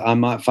me is that I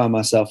might find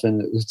myself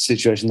in a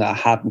situation that I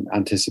hadn't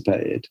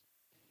anticipated.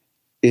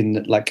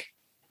 In like,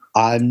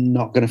 I'm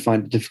not going to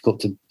find it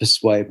difficult to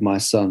persuade my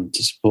son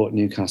to support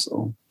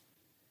Newcastle.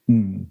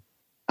 And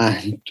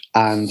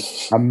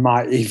I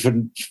might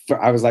even,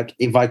 I was like,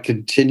 if I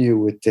continue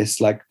with this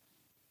like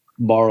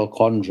moral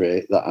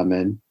quandary that I'm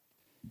in,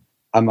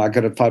 am I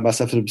going to find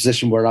myself in a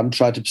position where I'm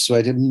trying to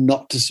persuade him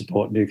not to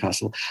support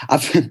Newcastle? I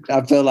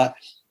feel like,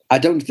 I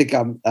don't think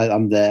I'm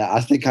there.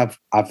 I think I've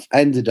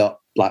ended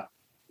up like,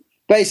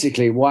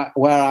 basically where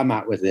I'm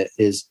at with it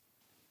is,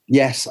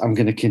 yes, I'm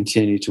going to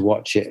continue to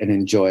watch it and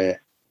enjoy it,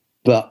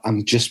 but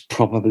I'm just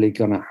probably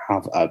going to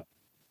have a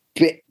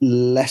bit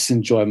less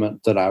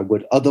enjoyment than I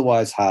would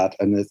otherwise had,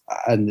 and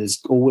there's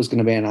always going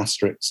to be an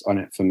asterisk on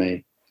it for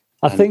me.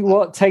 I think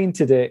what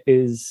tainted it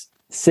is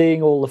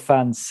seeing all the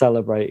fans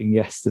celebrating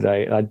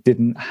yesterday. I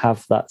didn't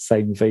have that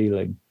same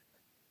feeling.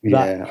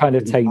 That kind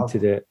of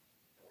tainted it.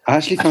 I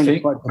actually found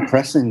it quite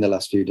depressing the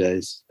last few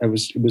days. It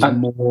was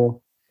more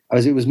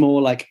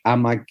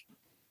like,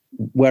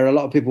 where a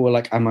lot of people were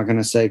like, am I going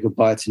to say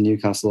goodbye to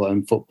Newcastle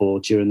and football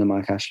during the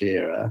Mike Ashley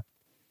era?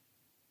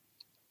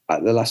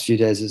 The last few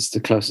days, it's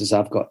the closest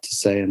I've got to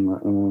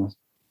saying,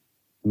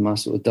 am I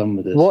sort of done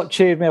with this? What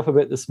cheered me up a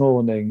bit this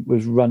morning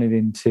was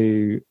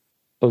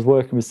I was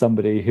working with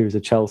somebody who was a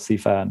Chelsea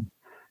fan,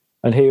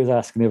 and he was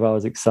asking if I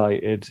was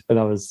excited, and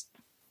I was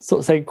sort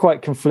of saying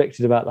quite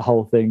conflicted about the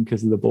whole thing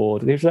because of the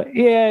board. And he was like,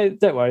 yeah,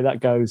 don't worry, that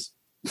goes.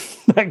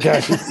 That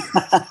goes.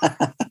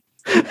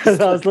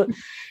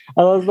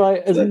 And I was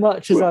like, as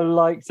much as I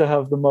like to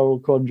have the moral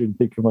quandary and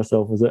think of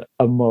myself as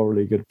a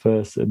morally good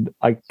person,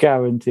 I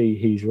guarantee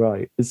he's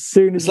right. As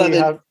soon as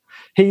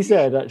he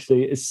said,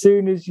 actually, as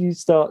soon as you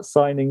start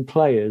signing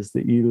players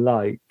that you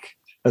like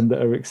and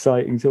that are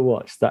exciting to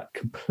watch, that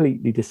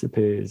completely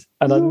disappears.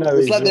 And I know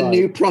it's like the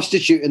new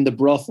prostitute in the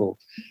brothel.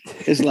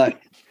 It's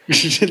like,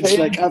 it's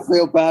like, I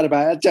feel bad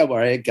about it. Don't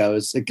worry, it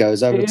goes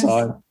over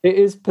time. It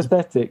is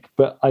pathetic,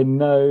 but I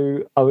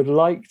know I would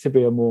like to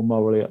be a more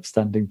morally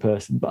upstanding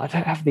person, but I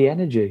don't have the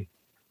energy.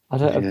 I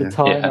don't have the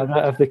time. I don't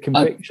have the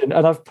conviction.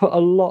 And I've put a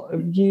lot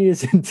of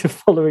years into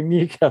following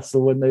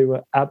Newcastle when they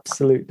were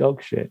absolute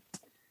dog shit.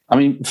 I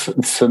mean,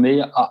 for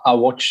me, I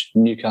watched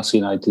Newcastle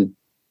United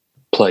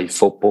play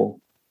football.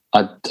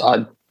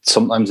 I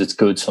sometimes it's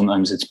good,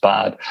 sometimes it's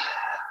bad.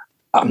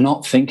 I'm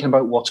not thinking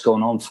about what's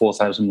going on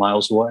 4,000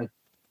 miles away,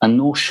 and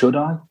nor should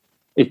I.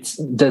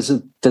 There's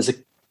a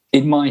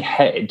in my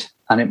head,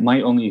 and it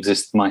might only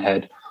exist in my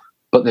head,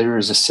 but there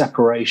is a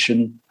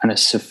separation, and a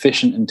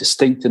sufficient and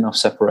distinct enough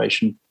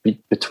separation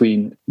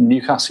between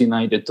Newcastle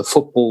United, the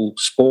football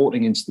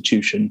sporting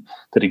institution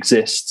that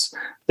exists,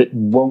 that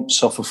won't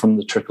suffer from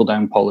the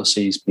trickle-down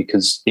policies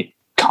because it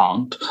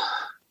can't,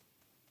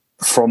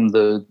 from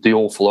the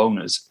awful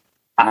owners,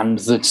 and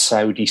the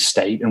Saudi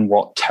state and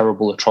what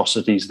terrible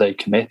atrocities they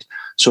commit.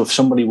 So if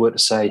somebody were to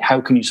say,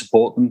 how can you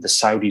support them? The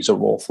Saudis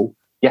are awful.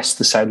 Yes,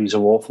 the Saudis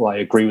are awful. I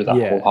agree with that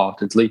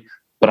wholeheartedly.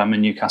 But I'm a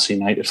Newcastle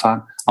United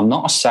fan. I'm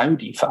not a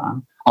Saudi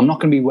fan. I'm not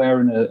going to be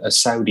wearing a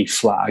Saudi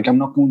flag. I'm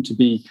not going to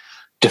be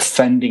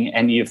defending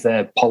any of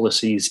their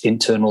policies,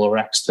 internal or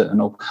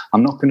external.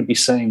 I'm not going to be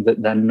saying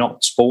that they're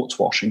not sports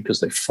washing, because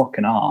they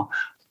fucking are.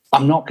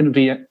 I'm not going to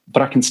be,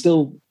 but I can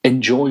still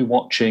enjoy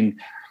watching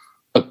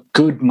a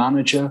good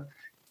manager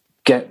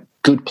get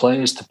good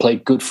players to play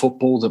good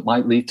football that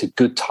might lead to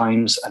good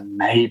times and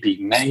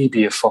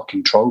maybe a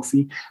fucking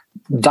trophy.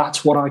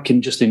 That's what I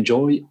can just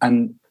enjoy.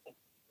 And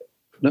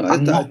no,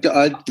 I've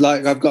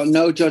got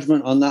no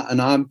judgment on that,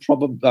 and I'm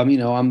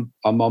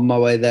on my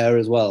way there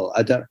as well.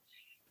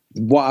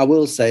 What I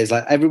will say is,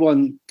 like,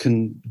 everyone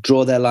can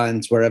draw their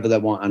lines wherever they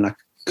want, and I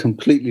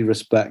completely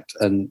respect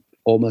and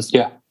almost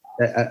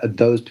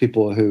those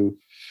people who,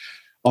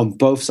 on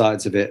both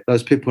sides of it,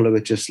 those people who are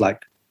just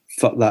like,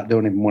 fuck that,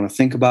 don't even want to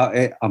think about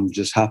it, I'm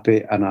just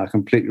happy. And I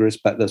completely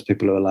respect those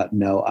people who are like,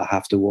 no, I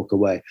have to walk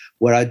away.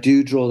 Where I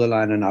do draw the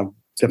line, and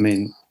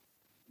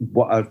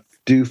what I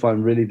do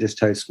find really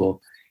distasteful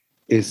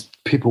is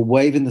people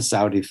waving the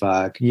Saudi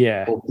flag.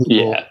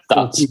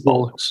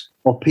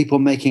 Or people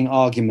making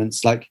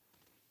arguments. Like,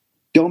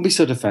 don't be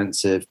so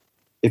defensive.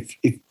 If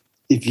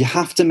you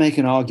have to make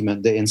an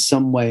argument that in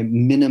some way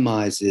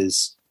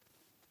minimizes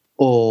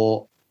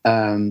or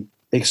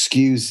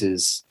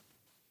excuses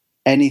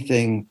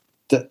anything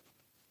that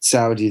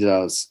Saudi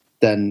does,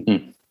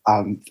 then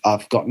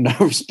I've got no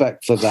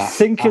respect for that.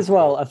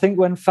 I think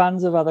when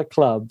fans of other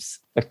clubs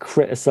are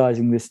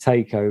criticising this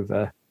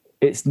takeover,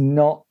 it's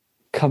not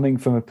coming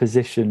from a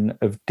position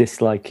of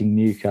disliking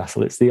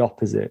Newcastle. It's the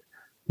opposite.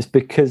 It's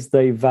because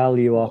they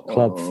value our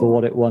club for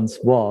what it once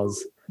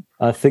was.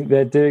 I think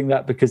they're doing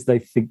that because they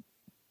think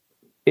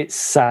it's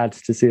sad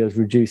to see us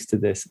reduced to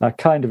this. And I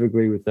kind of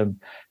agree with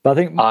them. But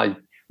I think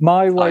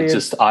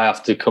I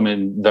have to come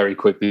in very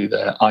quickly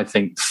there. I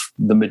think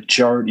the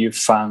majority of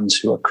fans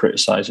who are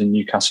criticising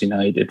Newcastle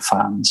United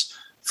fans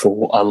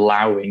for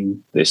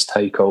allowing this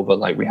takeover,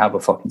 like we have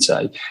a fucking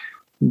say,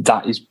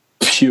 that is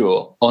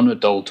pure,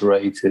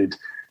 unadulterated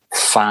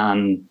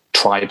fan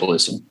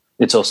tribalism.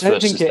 It's us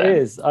versus them.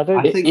 I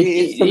think it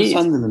is from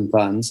Sunderland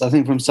fans. I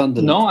think from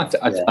Sunderland. No,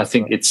 I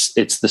think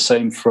it's the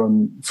same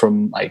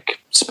from like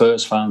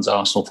Spurs fans,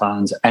 Arsenal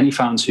fans, any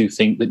fans who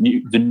think that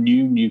the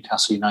new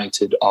Newcastle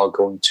United are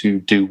going to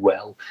do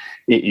well.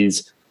 It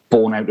is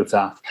born out of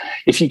that.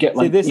 If you get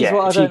like, if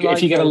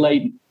you get a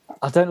late.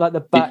 I don't like the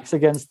backs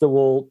against the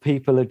wall.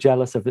 People are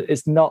jealous of it.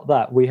 It's not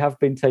that. We have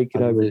been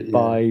taken over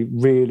by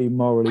really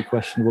morally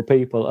questionable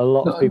people. A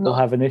lot of people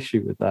have an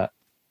issue with that.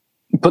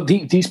 But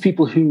these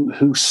people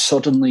who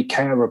suddenly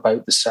care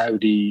about the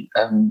Saudi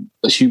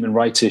human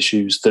rights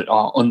issues that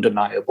are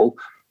undeniable,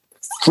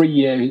 3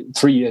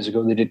 years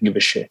ago they didn't give a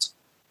shit.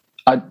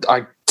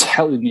 I'm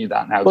telling you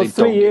that now. Well,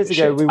 3 years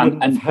ago we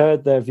wouldn't have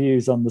heard their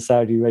views on the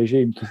Saudi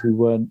regime because we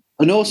weren't.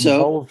 And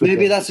also,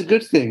 maybe that's a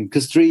good thing,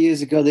 because 3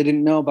 years ago they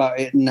didn't know about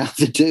it, and now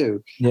they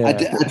do. Yeah. I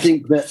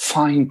think that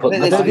fine, but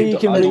I don't think you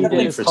can read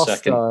it as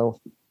hostile.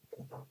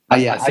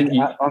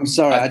 I'm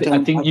sorry. I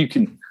think you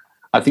can.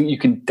 I think you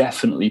can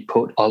definitely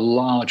put a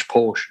large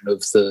portion of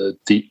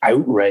the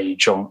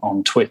outrage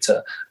on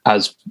Twitter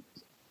as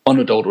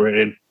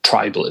unadulterated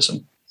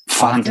tribalism,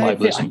 fan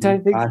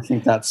tribalism. I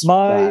think that's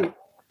my.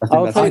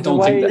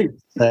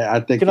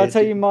 Can I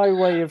tell you my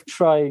way of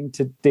trying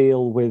to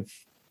deal with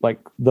like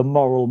the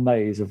moral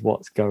maze of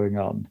what's going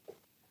on?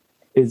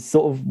 Is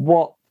sort of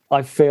what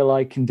I feel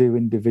I can do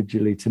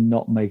individually to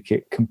not make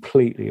it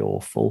completely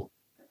awful.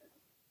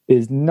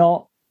 Is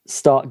not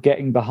start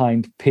getting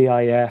behind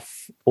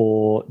PIF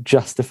or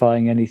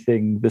justifying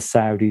anything the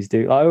Saudis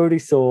do. I already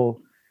saw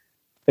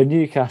a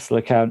Newcastle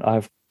account I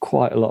have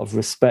quite a lot of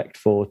respect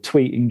for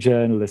tweeting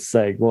journalists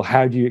saying, well,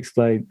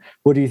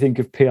 what do you think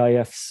of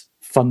PIF's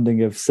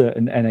funding of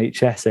certain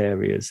NHS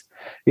areas?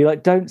 You're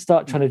like, don't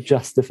start trying to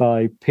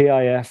justify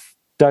PIF.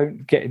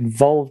 Don't get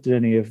involved in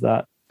any of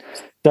that.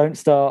 Don't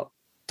start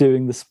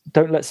doing this.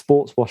 Don't let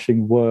sports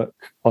washing work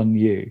on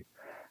you.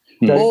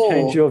 Don't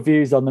change your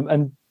views on them,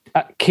 and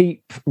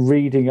keep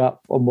reading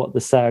up on what the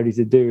Saudis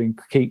are doing.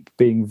 Keep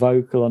being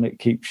vocal on it.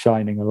 Keep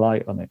shining a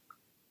light on it.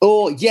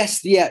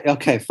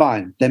 Okay,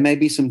 fine. There may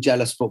be some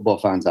jealous football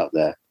fans out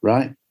there,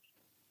 right?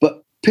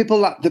 But people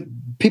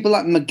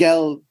like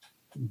Miguel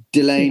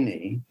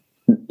Delaney.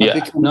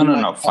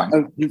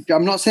 Fine.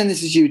 I'm not saying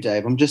this is you,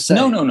 Dave. I'm just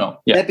saying. No.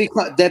 Yeah.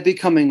 They're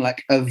becoming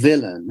like a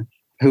villain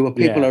who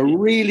people are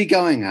really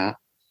going at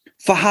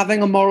for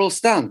having a moral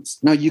stance.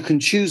 Now, you can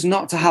choose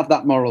not to have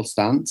that moral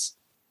stance,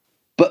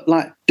 but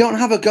like, don't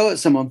have a go at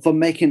someone for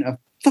making a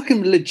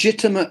fucking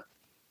legitimate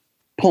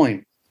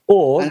point.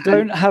 Or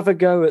don't have a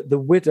go at the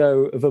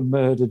widow of a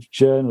murdered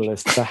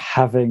journalist for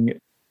having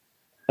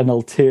an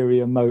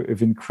ulterior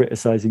motive in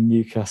criticising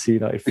Newcastle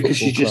United because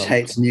she just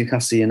hates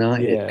Newcastle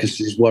United because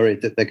she's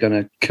worried that they're going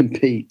to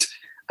compete.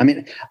 I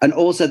mean, and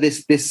also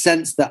this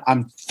sense that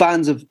I'm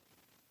fans of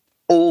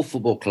all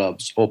football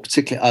clubs, or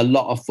particularly a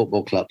lot of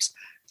football clubs,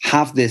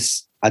 have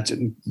this, I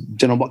don't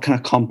know what kind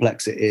of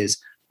complex it is,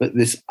 but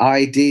this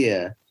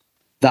idea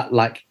that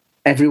like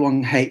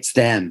everyone hates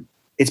them.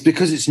 It's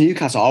because it's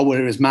Newcastle. Oh, when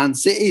it was Man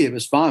City, it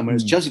was fine. When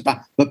it was Chelsea,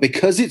 but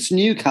because it's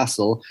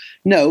Newcastle,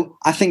 no,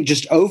 I think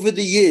just over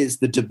the years,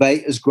 the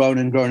debate has grown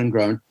and grown and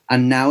grown.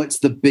 And now it's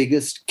the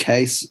biggest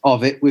case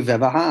of it we've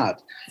ever had.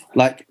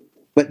 Like,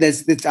 but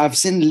I've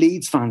seen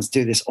Leeds fans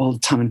do this all the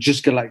time and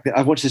just go like,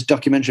 I've watched this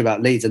documentary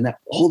about Leeds and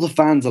all the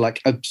fans are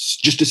like,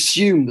 just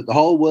assume that the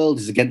whole world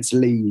is against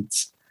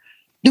Leeds.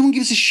 No one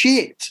gives a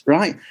shit,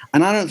 right?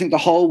 And I don't think the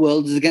whole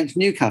world is against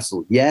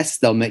Newcastle. Yes,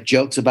 they'll make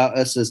jokes about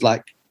us as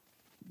like,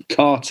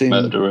 cartoon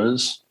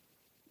murderers,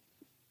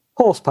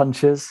 horse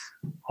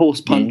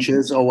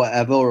punchers or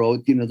whatever, or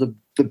you know,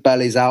 the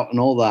bellies out and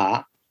all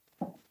that.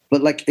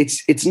 But like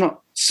it's not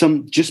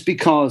some just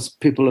because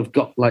people have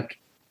got like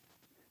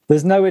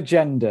there's no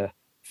agenda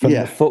from the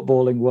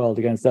footballing world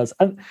against us.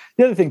 And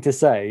the other thing to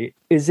say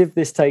is if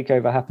this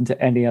takeover happened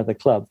to any other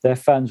club, their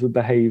fans would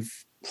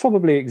behave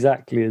probably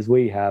exactly as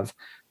we have,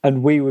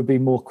 and we would be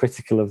more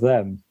critical of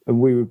them, and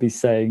we would be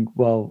saying,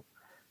 well,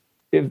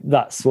 if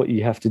that's what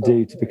you have to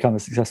do to become a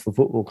successful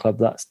football club,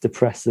 that's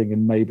depressing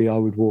and maybe I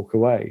would walk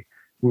away.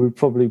 We would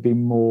probably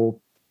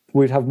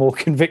we'd have more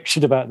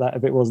conviction about that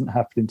if it wasn't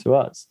happening to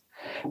us.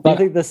 But I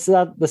think the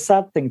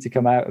sad thing to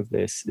come out of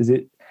this is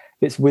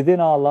it's within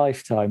our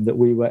lifetime that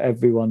we were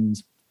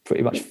everyone's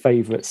pretty much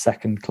favourite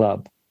second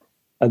club.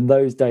 And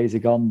those days are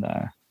gone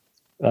now.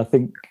 I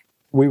think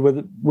we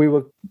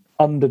were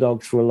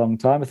underdogs for a long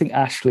time. I think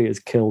Ashley has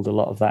killed a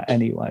lot of that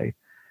anyway.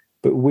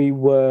 But we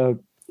were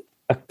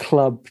a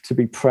club to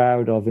be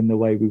proud of in the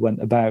way we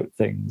went about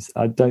things.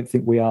 I don't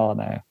think we are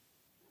now.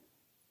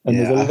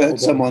 And I heard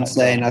someone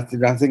saying, I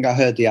think I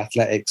heard the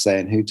Athletic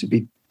saying, who to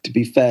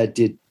be fair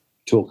did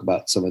talk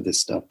about some of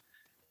this stuff.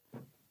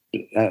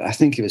 I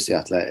think it was the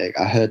Athletic.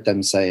 I heard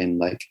them saying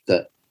like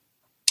that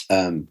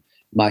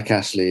Mike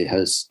Ashley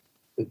has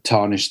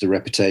tarnished the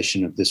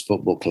reputation of this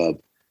football club,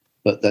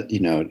 but that, you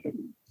know,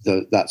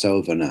 that's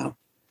over now.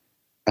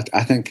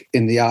 I think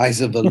in the eyes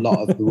of a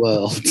lot of the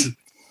world,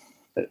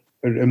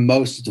 in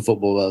most of the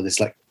football world,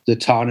 it's like the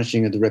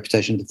tarnishing of the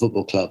reputation of the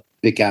football club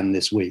began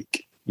this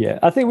week. Yeah,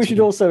 I think we should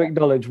also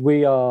acknowledge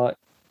we are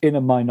in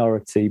a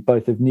minority,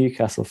 both of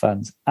Newcastle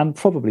fans and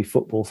probably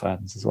football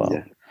fans as well.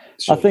 Yeah,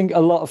 sure. I think a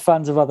lot of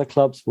fans of other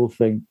clubs will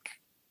think,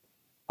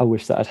 I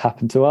wish that had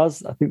happened to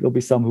us. I think there'll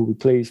be some who will be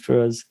pleased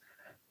for us.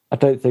 I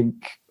don't think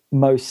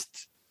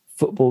most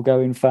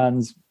football-going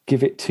fans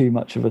give it too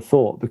much of a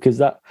thought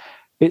because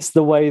it's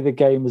the way the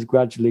game has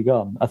gradually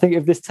gone. I think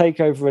if this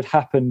takeover had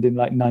happened in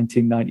like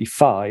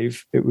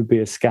 1995, it would be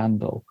a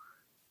scandal.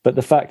 But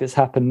the fact it's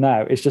happened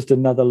now, it's just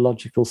another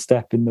logical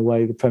step in the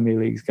way the Premier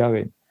League's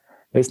going.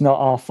 It's not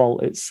our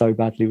fault it's so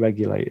badly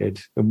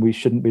regulated, and we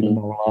shouldn't be the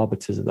moral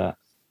arbiters of that.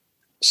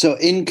 So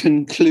in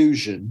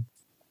conclusion...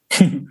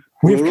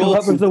 We've come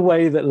up with a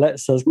way that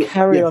lets us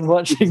carry on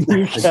watching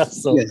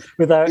Newcastle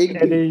without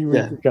any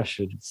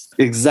repercussions.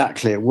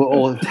 Exactly. We're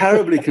all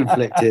terribly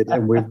conflicted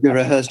and we've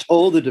rehearsed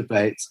all the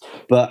debates,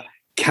 but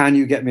can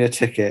you get me a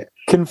ticket?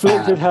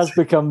 Conflicted has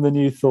become the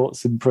new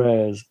thoughts and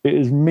prayers. It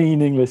is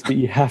meaningless, but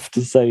you have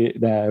to say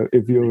it now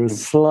if you're a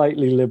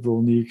slightly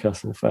liberal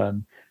Newcastle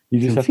fan. You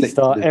just have to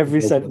start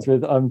every sentence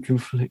with, I'm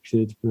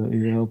conflicted. But,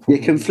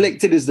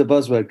 conflicted is the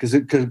buzzword because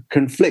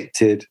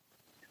conflicted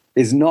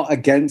is not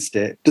against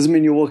it. Doesn't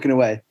mean you're walking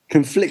away.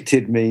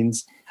 Conflicted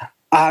means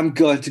I'm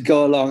going to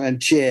go along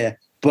and cheer,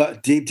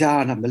 but deep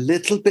down I'm a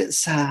little bit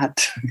sad.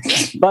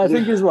 But I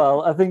think as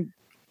well,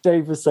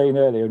 Dave was saying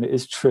earlier, and it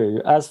is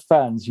true, as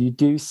fans, you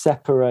do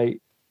separate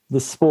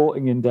the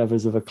sporting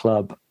endeavours of a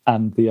club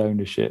and the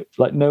ownership.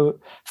 Like, no,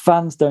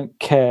 fans don't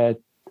care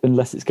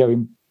unless it's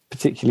going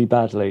particularly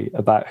badly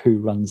about who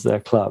runs their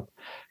club.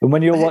 And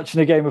when you're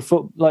watching a game of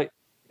football, like,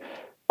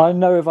 I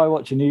know if I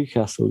watch a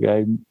Newcastle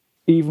game,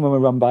 even when we're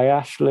run by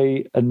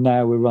Ashley and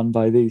now we're run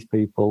by these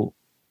people,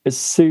 as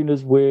soon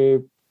as we're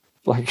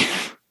playing,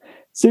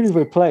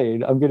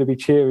 I'm going to be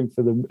cheering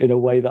for them in a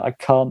way that I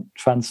can't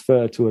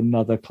transfer to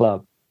another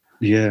club.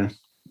 Yeah.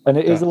 And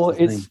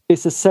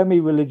it's a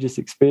semi-religious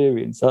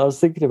experience. I was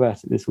thinking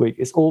about it this week.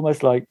 It's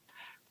almost like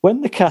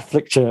when the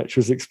Catholic Church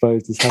was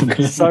exposed as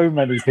having so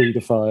many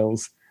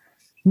paedophiles,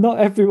 not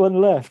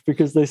everyone left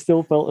because they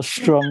still felt a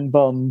strong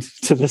bond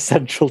to the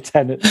central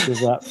tenets of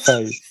that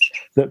faith,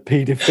 that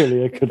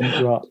paedophilia couldn't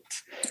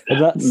corrupt.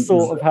 And that's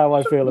sort of how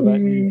I feel about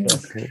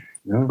Newcastle.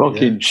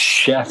 Fucking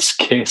chef's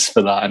kiss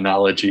for that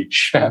analogy.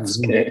 Chef's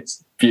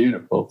kiss.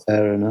 Beautiful.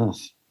 Fair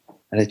enough.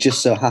 And it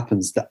just so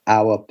happens that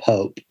our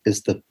Pope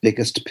is the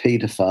biggest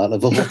paedophile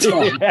of all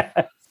time.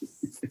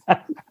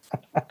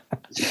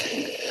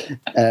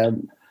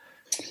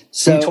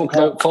 So we talk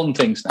about fun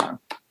things now.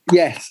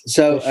 Yes.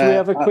 So should we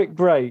have a quick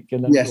break?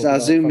 And then yes, our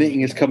Zoom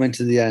meeting is coming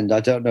to the end. I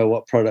don't know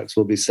what products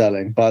we'll be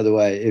selling. By the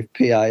way, if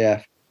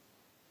PIF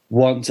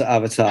want to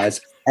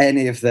advertise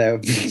any of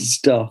their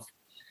stuff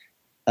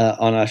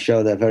on our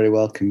show, they're very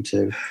welcome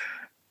to.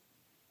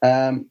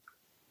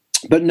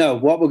 But no,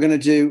 what we're going to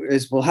do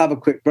is we'll have a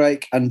quick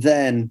break and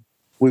then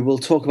we will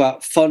talk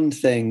about fun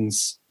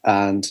things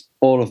and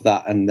all of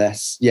that. And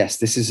this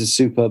is a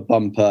super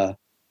bumper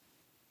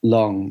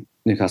long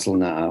Newcastle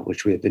Now,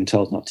 which we have been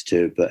told not to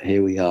do, but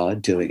here we are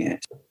doing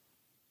it.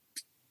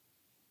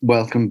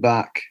 Welcome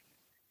back.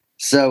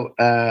 So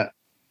now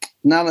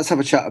let's have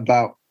a chat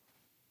about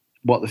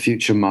what the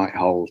future might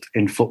hold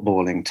in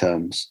footballing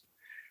terms,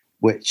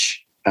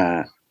 which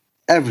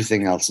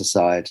everything else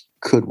aside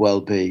could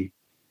well be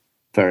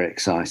very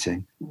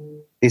exciting.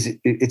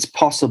 It's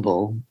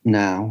possible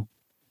now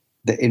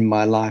that in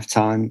my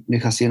lifetime,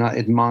 Newcastle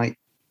United might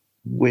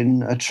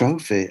win a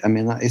trophy. I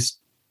mean, that is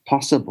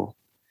possible.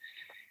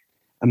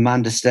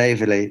 Amanda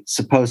Staveley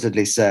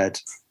supposedly said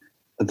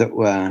that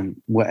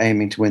we're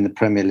aiming to win the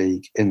Premier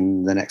League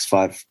in the next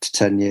 5 to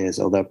 10 years,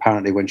 although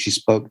apparently when she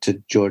spoke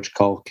to George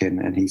Colkin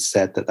and he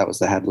said that was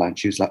the headline,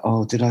 she was like,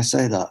 oh, did I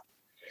say that?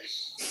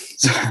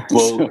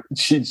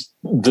 She's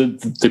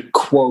the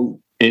quote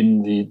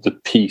in the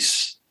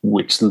piece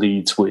which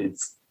leads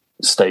with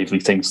Staveley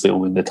thinks they'll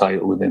win the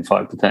title within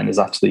 5 to 10 is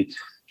actually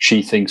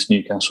she thinks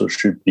Newcastle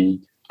should be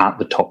at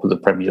the top of the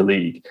Premier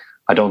League.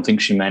 I don't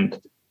think she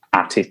meant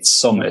at its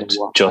summit,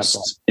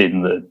 just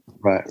in the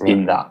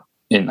in that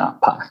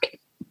pack.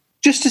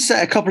 Just to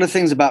say a couple of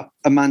things about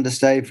Amanda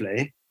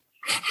Staveley,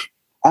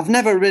 I've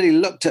never really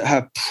looked at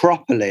her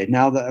properly.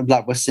 Now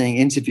that we're seeing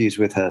interviews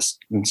with her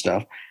and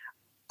stuff,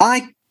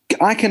 I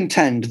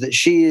contend that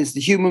she is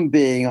the human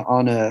being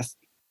on earth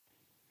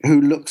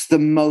who looks the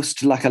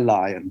most like a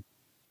lion.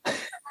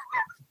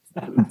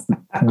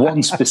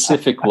 One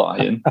specific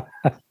lion,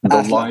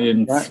 the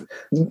lion. Right?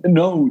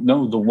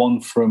 No, the one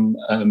from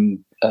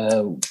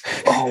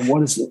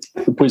what is it?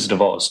 The Wizard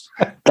of Oz.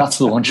 That's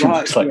the one she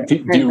looks like.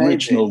 The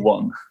original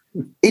one.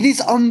 It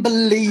is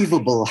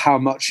unbelievable how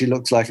much she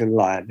looks like a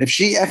lion. If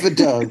she ever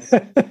does,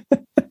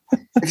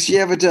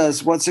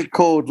 what's it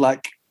called?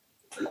 Like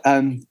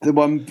the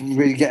one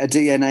where you get a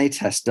DNA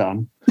test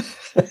done.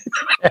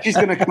 She's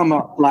going to come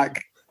up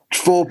like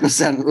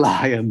 4%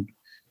 lion.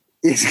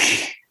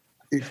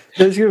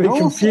 There's going to be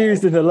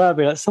confused in the lab.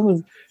 Like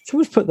someone's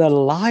put their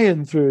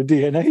lion through a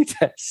DNA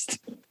test.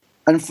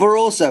 And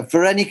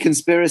for any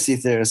conspiracy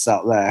theorists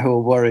out there who are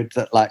worried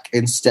that, like,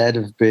 instead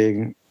of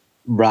being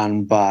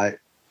ran by,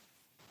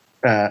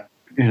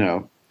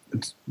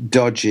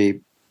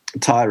 dodgy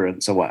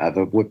tyrants or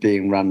whatever, we're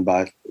being run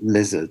by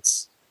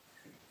lizards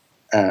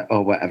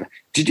or whatever.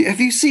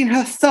 Have you seen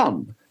her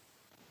thumb?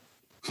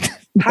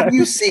 No. Have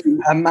you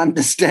seen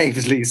Amanda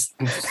Staveley's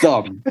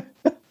thumb?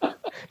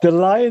 Do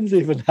lions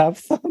even have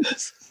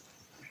thumbs?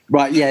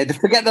 Right, yeah.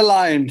 Forget the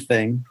lion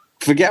thing.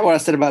 Forget what I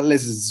said about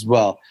lizards as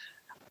well.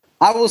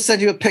 I will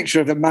send you a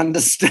picture of Amanda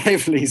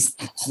Staveley's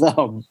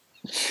thumb.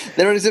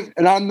 There is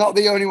and I'm not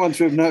the only one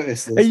to have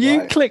noticed this. Are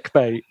you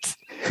clickbait?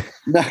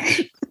 No,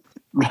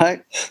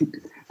 right?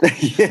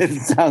 Yeah,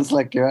 it sounds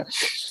like you're.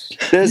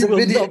 There's you a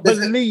video. Will not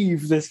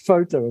believe this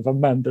photo of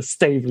Amanda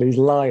Staveley's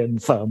lion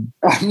thumb.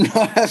 I'm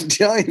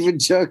not even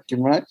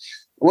joking, right?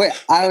 Wait,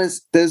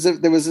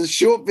 there was a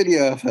short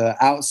video of her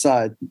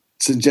outside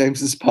St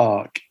James's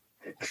Park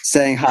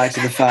saying hi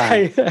to the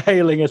fans.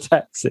 Hailing a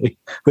taxi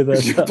with her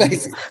thumb.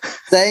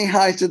 Saying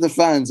hi to the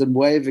fans and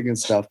waving and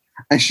stuff.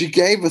 And she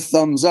gave a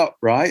thumbs up,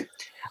 right?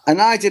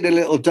 And I did a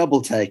little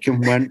double take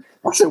and went,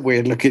 that's a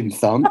weird looking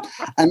thumb.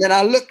 And then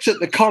I looked at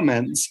the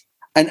comments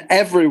and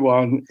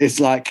everyone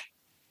is like,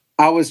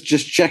 I was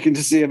just checking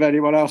to see if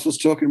anyone else was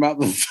talking about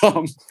the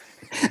thumb.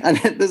 And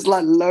there's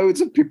like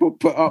loads of people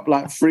put up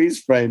like freeze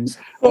frames.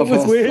 What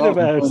was weird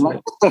about it?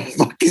 Like, what the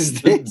fuck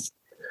is this?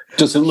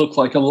 Does it look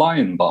like a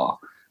lion bar?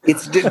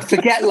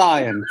 Forget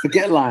lion. I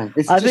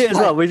think as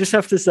well, we just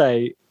have to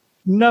say,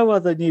 no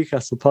other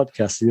Newcastle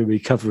podcast are going to be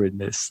covering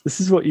this.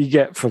 This is what you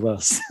get from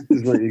us.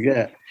 This is what you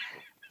get.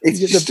 It's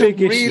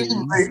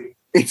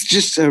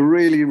just a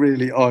really,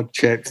 really odd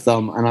shaped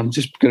thumb, and I'm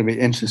just going to be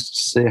interested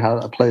to see how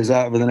that plays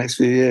out over the next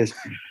few years.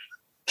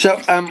 So,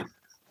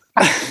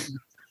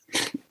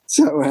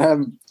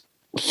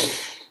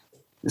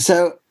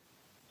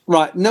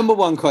 right, number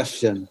one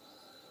question.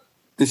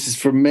 This is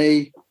from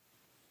me.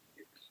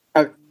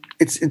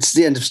 It's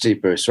the end of Steve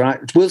Bruce,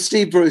 right? Will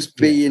Steve Bruce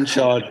be in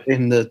charge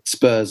in the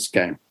Spurs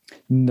game?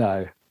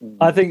 No.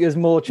 I think there's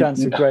more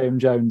chance of Graham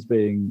Jones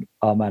being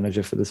our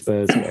manager for the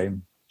Spurs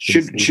game.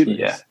 Should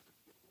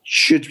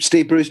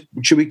Steve Bruce?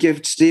 Should we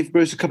give Steve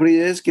Bruce a couple of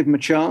years? Give him a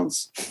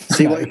chance.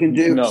 See what he can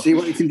do. No. See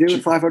what he can do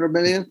with 500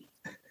 million.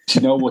 Do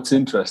you know what's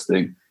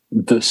interesting?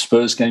 The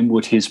Spurs game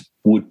would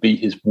be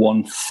his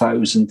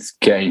 1,000th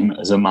game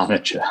as a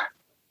manager,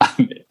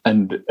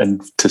 and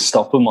to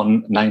stop him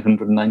on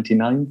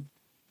 999.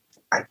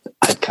 I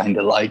kind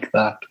of like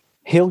that.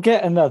 He'll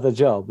get another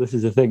job. This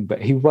is the thing,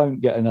 but he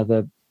won't get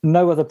another.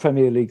 No other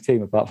Premier League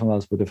team apart from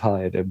us would have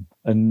hired him,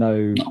 and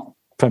no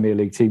Premier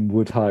League team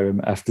would hire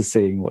him after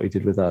seeing what he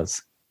did with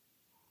us.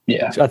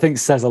 Yeah, which I think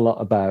says a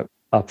lot about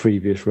our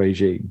previous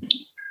regime.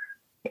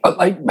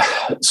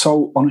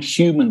 So on a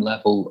human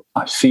level,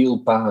 I feel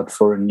bad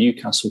for a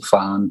Newcastle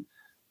fan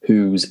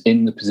who's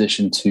in the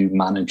position to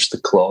manage the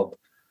club,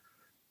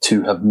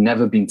 to have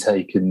never been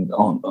taken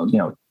on,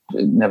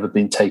 never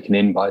been taken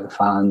in by the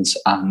fans,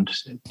 and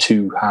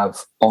to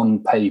have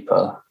on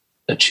paper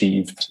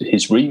achieved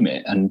his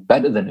remit and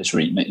better than his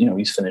remit.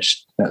 He's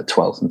finished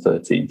 12th and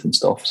 13th and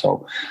stuff.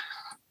 So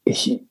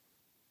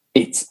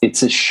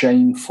it's a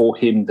shame for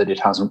him that it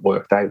hasn't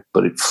worked out,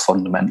 but it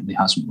fundamentally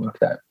hasn't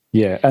worked out.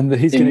 Yeah, and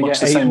he's going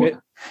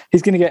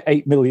to get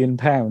 £8 million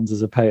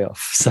as a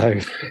payoff. So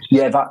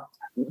yeah,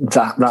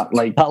 that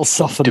like that'll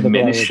soften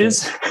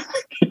diminishes. the blow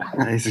a bit.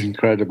 That is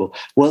incredible.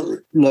 Well,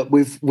 look,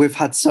 we've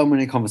had so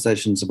many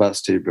conversations about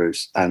Stu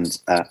Bruce, and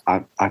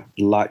I'd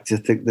like to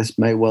think this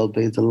may well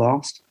be the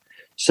last.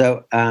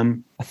 So I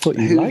thought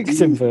you liked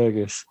him,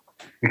 Fergus.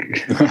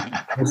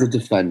 As a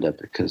defender,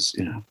 because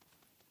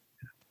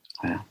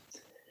yeah.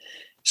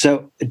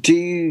 So do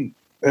you?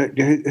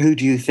 Who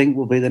do you think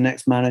will be the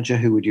next manager?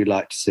 Who would you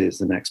like to see as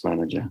the next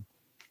manager?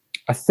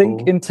 I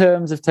think in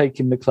terms of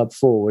taking the club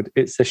forward,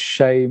 it's a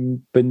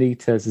shame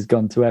Benitez has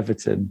gone to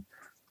Everton,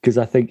 because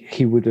I think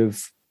he would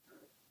have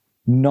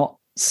not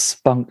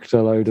spunked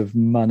a load of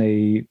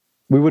money.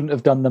 We wouldn't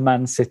have done the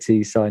Man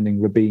City signing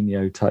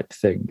Robinho type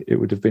thing. It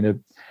would have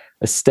been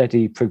a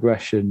steady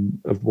progression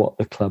of what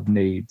the club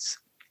needs.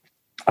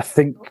 I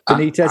think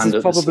Benitez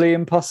is probably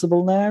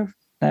impossible now.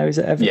 Now he's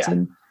at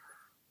Everton.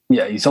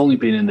 Yeah, he's only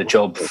been in the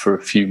job for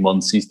a few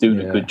months. He's doing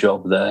a good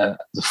job there.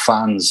 The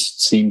fans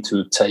seem to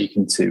have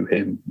taken to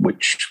him,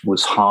 which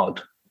was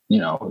hard.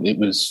 It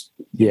was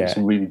a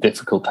really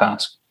difficult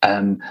task.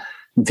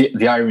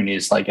 The irony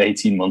is, like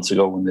 18 months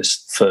ago when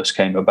this first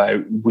came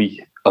about,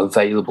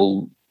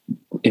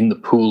 in the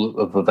pool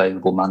of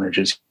available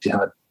managers, you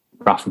had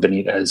Rafa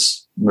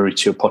Benitez,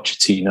 Mauricio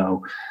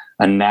Pochettino,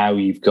 and now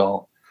you've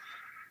got,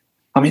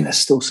 there's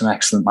still some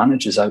excellent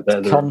managers out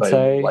there that are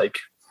available. Like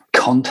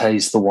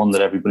Conte's the one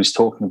that everybody's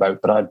talking about,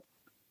 but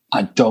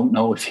I don't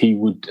know if he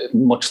would,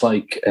 much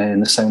like in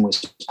the same way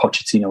as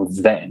Pochettino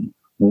then,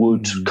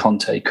 would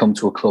Conte come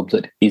to a club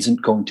that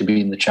isn't going to be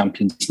in the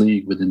Champions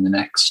League within the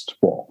next,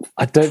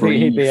 I don't think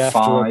he'd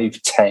be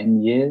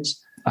 10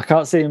 years? I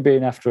can't see him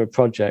being after a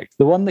project.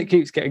 The one that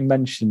keeps getting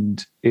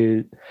mentioned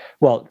is,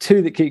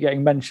 two that keep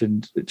getting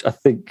mentioned, which I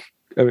think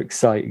are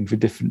exciting for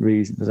different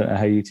reasons. I don't know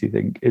how you two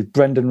think, is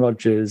Brendan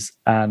Rodgers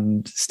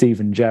and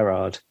Steven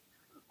Gerrard,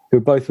 who are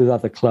both with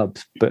other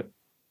clubs, but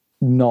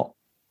not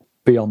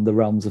beyond the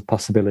realms of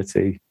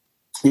possibility.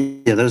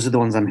 Yeah, those are the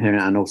ones I'm hearing,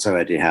 and also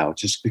Eddie Howe,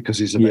 just because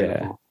he's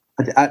available.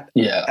 I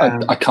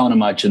can't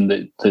imagine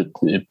that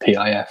the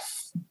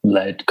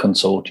PIF-led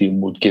consortium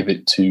would give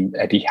it to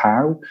Eddie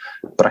Howe,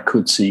 but I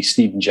could see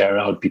Steven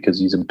Gerrard, because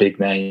he's a big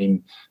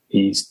name.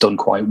 He's done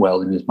quite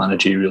well in his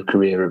managerial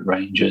career at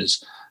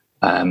Rangers,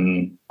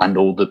 and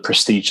all the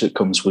prestige that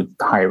comes with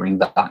hiring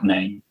that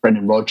name.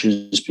 Brendan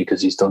Rodgers,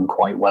 because he's done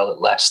quite well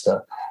at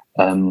Leicester,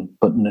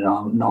 but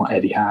no, not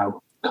Eddie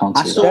Howe. Can't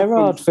see that.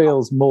 Gerrard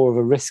feels more of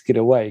a risk in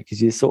a way,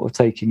 because you're sort of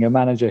taking a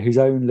manager who's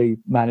only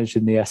managed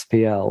in the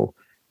SPL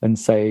and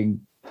saying,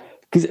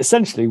 because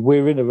essentially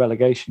we're in a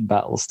relegation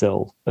battle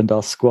still, and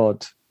our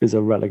squad is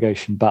a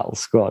relegation battle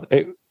squad.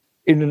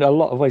 In a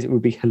lot of ways, it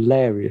would be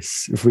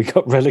hilarious if we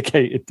got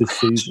relegated this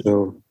season.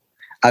 Sure.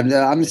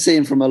 I'm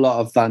seeing from a lot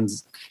of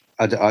fans,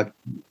 I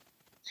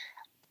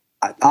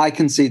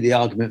can see the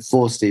argument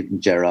for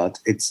Steven Gerrard.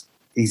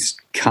 He's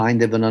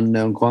kind of an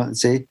unknown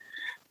quantity,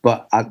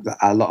 but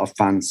a lot of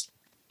fans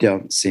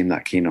don't seem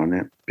that keen on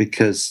it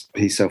because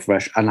he's so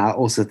fresh. And I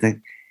also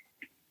think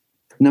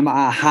no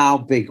matter how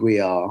big we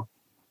are,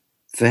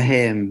 for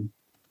him,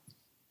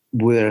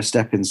 we're a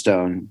stepping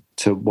stone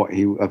to what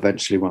he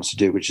eventually wants to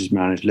do, which is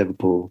manage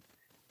Liverpool.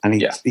 And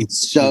he's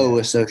so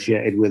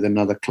associated with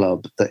another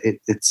club that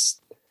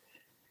it's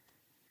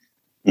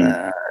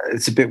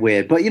a bit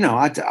weird. But,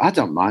 I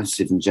don't mind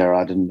Steven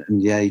Gerrard. And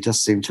he does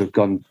seem to have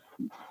done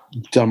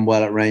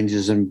well at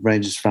Rangers, and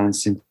Rangers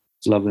fans seem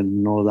to love him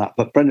and all of that.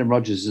 But Brendan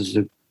Rodgers is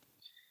a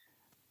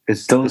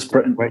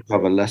great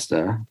job at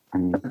Leicester.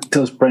 And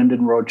does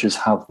Brendan Rodgers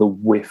have the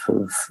whiff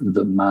of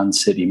the Man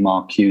City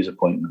Mark Hughes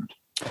appointment?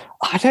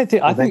 I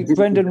think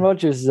Brendan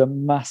Rodgers is a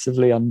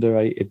massively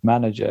underrated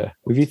manager.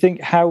 If you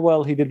think how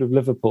well he did with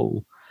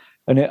Liverpool,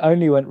 and it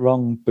only went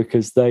wrong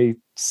because they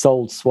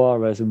sold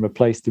Suarez and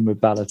replaced him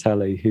with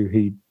Balotelli, who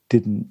he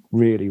didn't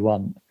really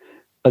want.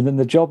 And then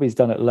the job he's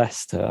done at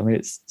Leicester,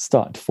 it's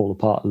starting to fall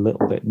apart a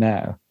little bit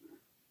now.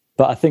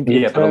 But I think but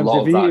a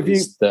lot of that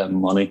is their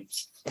money.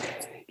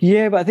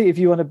 Yeah, but I think if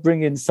you want to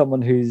bring in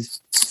someone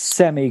who's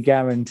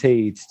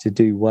semi-guaranteed to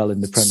do well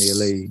in the Premier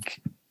League,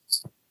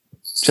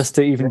 just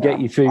to even get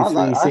you through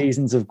three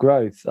seasons of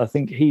growth, I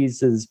think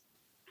he's as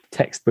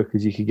textbook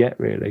as you could get,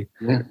 really.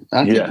 Yeah,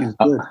 I think he's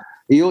good.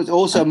 He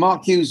also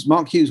Mark Hughes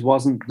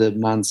wasn't the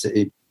Man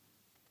City.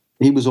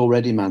 He was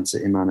already Man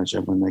City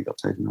manager when they got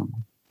taken over.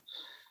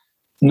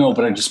 No,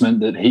 but I just meant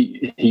that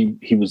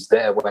he was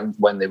there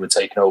when they were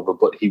taken over,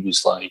 but he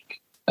was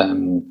like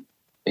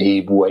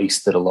he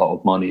wasted a lot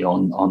of money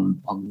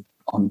on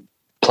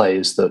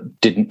players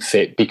that didn't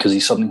fit because he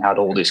suddenly had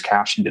all this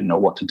cash and didn't know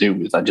what to do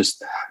with.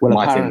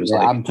 My thing was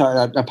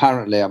like,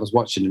 apparently I was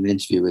watching an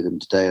interview with him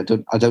today.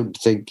 I don't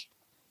think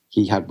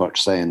he had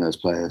much say in those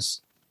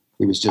players.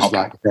 He was just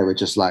they were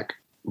just like,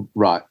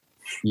 right,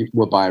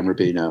 we're buying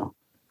Rubino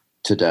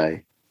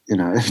today. You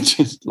know,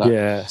 just like,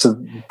 yeah.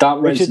 So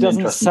that Which it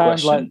doesn't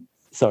sound question. like.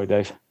 Sorry,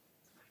 Dave.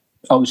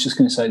 I was just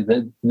going to say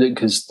that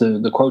because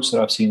the quotes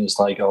that I've seen is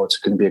like, oh, it's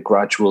going to be a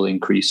gradual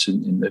increase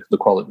in the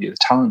quality of the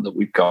talent that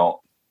we've got,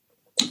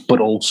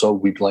 but also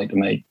we'd like to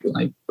make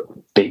like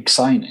big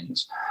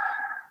signings.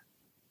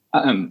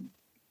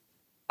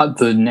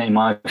 The name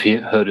I've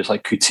heard is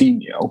like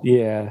Coutinho,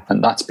 yeah,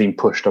 and that's been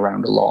pushed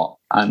around a lot.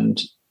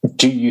 And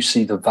do you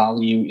see the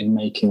value in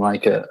making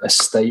like a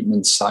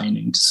statement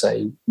signing to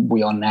say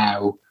we are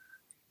now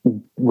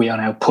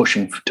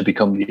pushing to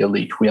become the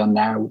elite? We are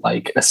now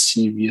like a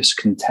serious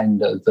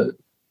contender that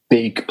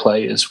big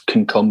players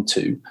can come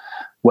to,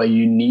 where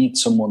you need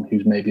someone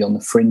who's maybe on the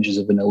fringes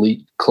of an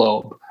elite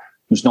club,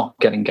 who's not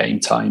getting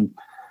game time,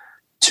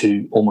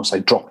 to almost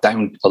like drop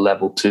down a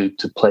level to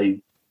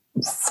play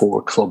for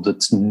a club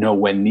that's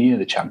nowhere near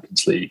the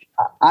Champions League.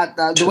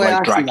 The way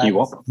I drag see you that,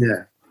 up.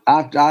 Yeah,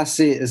 I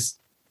see it as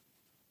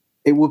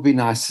it would be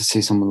nice to see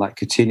someone like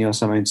Coutinho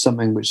or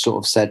something which sort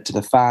of said to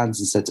the fans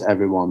and said to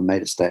everyone,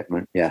 made a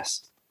statement,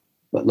 yes.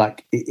 But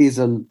like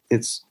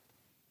it's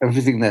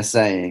everything they're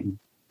saying.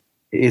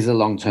 It is a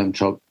long-term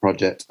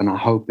project, and I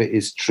hope it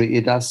is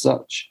treated as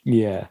such.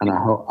 Yeah, and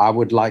I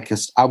would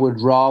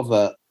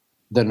rather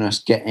than us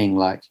getting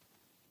like,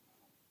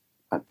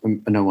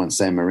 no one's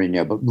saying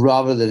Mourinho, but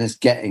rather than us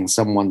getting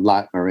someone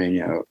like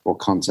Mourinho or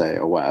Conte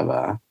or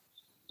whatever,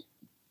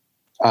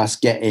 us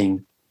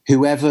getting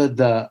whoever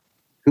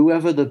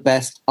the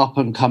best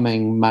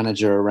up-and-coming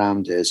manager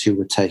around is who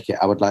would take it.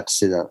 I would like to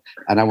see that.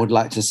 And I would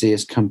like to see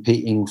us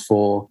competing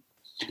for...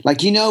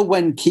 Like, you know,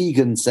 when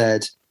Keegan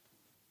said,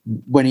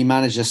 when he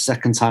managed a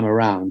second time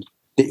around,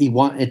 that he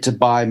wanted to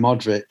buy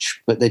Modric,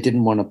 but they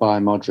didn't want to buy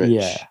Modric.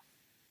 Yeah.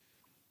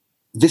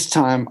 This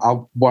time, I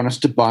want us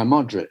to buy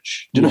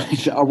Modric. Do you know?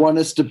 I want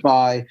us to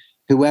buy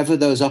whoever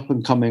those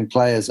up-and-coming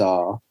players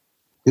are,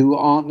 who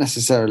aren't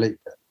necessarily...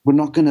 We're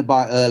not going to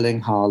buy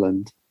Erling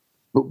Haaland,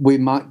 but we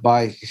might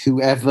buy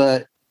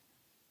whoever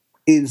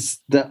is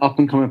the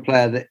up-and-coming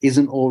player that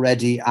isn't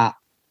already at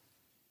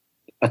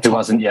a who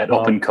hasn't yet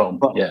up and come.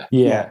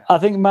 Yeah. I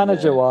think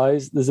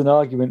manager-wise, there's an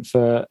argument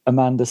for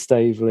Amanda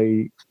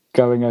Staveley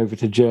going over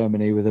to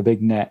Germany with a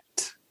big net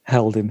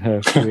held in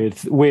her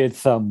weird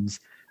thumbs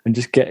and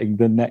just getting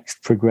the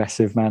next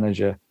progressive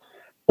manager.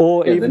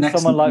 Or even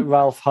someone like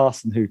Ralph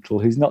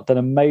Hasenhüttl, who's not done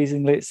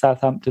amazingly at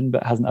Southampton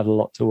but hasn't had a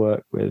lot to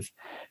work with,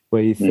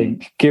 where you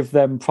think, give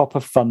them proper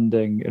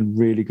funding and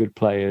really good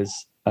players,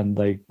 and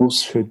they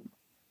could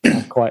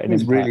have quite an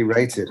impact. He's really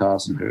rated,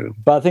 Hasenhüttl.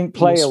 But I think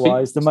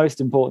player-wise, the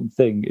most important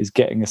thing is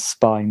getting a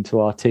spine to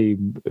our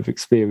team of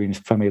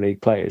experienced Premier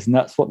League players, and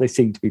that's what they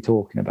seem to be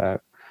talking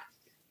about.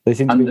 They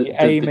seem to be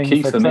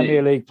aiming for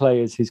Premier League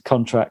players whose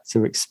contracts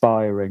are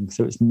expiring,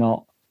 so it's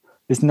not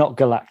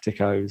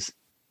Galacticos.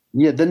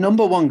 Yeah, the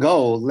number one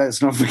goal,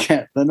 let's not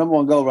forget, the number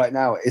one goal right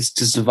now is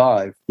to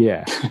survive.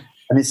 Yeah.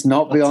 And it's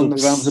not beyond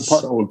the realms of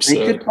possibility.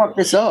 They could fuck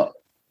this up.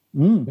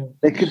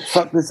 They could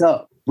fuck this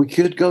up. We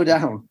could go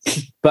down.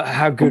 But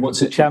how good would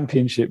the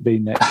Championship be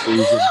next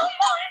season?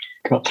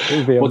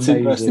 What's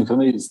interesting for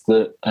me is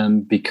that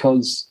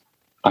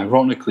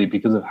ironically,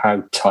 because of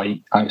how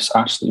tight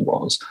Ashley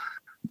was,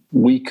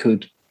 we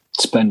could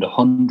spend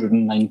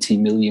 £190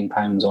 million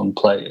on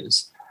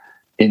players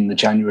in the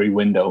January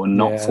window and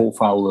not fall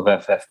foul of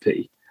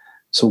FFP.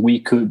 So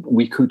we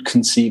could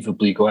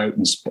conceivably go out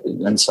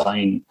and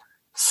sign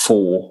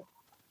 4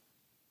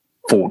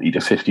 40 to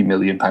 £50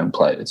 million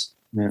players.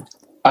 Yeah.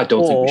 I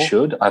don't think we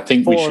should. I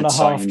think we should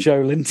sign 4.5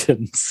 Joe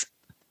Lintons.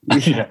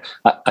 Yeah,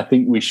 I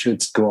think we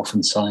should go off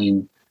and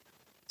sign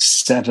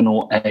 7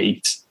 or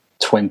 8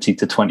 20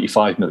 to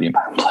 £25 million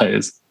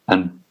players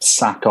and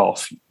sack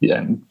off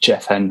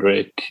Jeff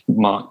Hendrick,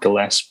 Mark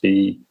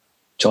Gillespie,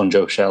 John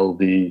Joe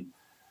Shelby,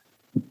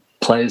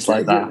 players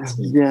like that.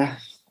 Yeah.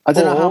 I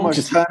don't know how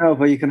much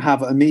turnover you can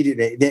have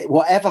immediately.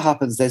 Whatever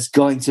happens, there's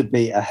going to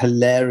be a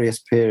hilarious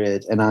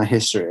period in our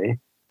history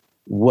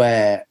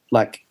where,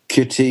 like,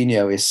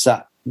 Coutinho is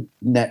sat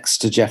next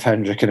to Jeff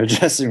Hendrick in a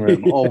dressing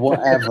room or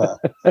whatever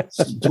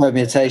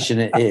permutation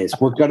it is.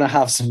 We're going to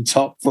have some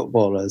top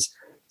footballers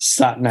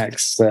sat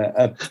next to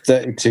a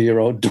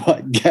 32-year-old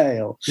Dwight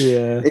Gale.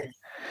 Yeah.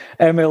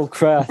 Emil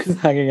Kraft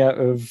hanging out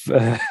of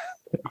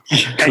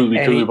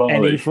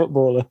any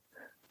footballer.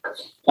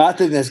 I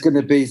think there's going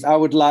to be... I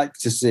would like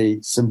to see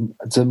some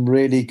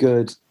really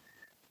good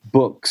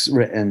books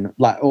written,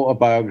 like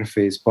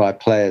autobiographies by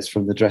players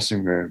from the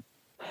dressing room.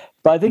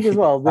 But I think as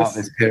well...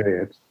 this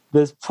period.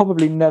 there's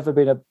probably never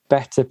been a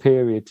better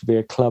period to be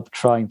a club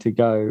trying to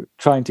grow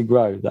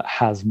that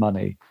has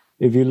money.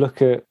 If you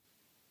look at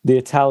the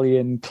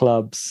Italian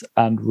clubs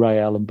and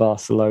Real and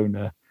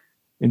Barcelona,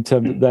 in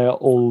terms of they are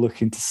all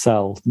looking to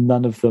sell,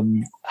 none of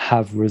them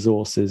have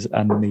resources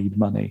and need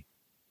money.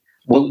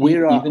 Well,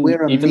 we're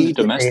even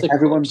domestic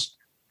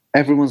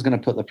everyone's going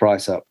to put the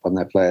price up on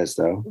their players,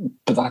 though.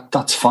 But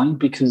that's fine,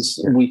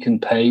 because we can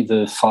pay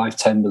the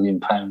 £5-10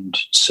 million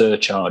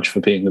surcharge for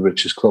being the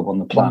richest club on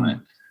the planet.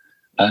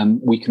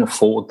 We can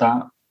afford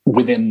that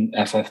within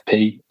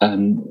FFP,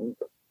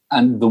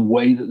 and the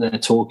way that they're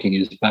talking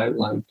is about,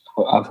 like,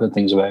 I've heard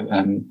things about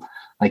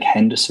like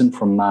Henderson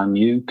from Man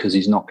U, because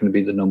he's not going to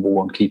be the number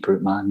one keeper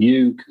at Man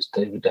U because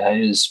David De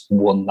Gea has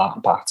won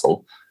that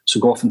battle. So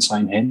go off and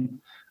sign him.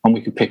 And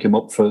we could pick him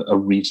up for a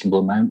reasonable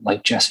amount,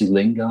 like Jesse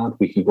Lingard.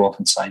 We could go off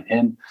and sign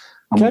him.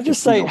 Can I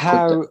just say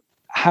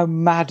how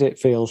mad it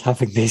feels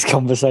having these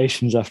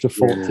conversations after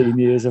 14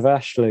 years of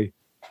Ashley?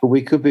 But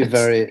we could be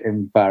very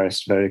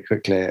embarrassed very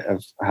quickly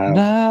of how...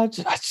 No,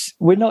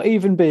 we're not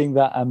even being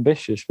that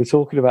ambitious. We're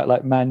talking about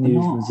like Man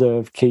U's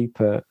reserve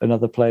keeper and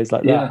other players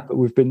like that. But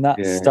we've been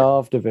that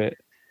starved of it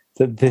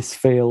that this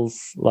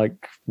feels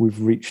like we've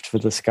reached for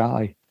the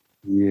sky.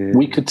 Yeah.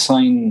 We could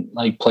sign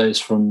like players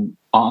from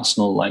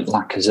Arsenal, like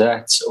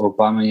Lacazette or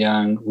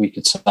Aubameyang. We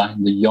could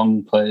sign the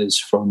young players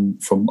from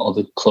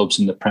other clubs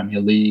in the Premier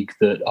League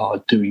that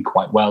are doing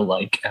quite well,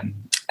 like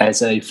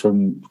Eze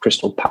from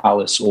Crystal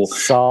Palace, or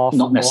Sarr,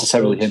 not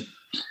necessarily Watford. him.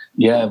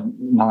 Yeah,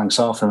 Malang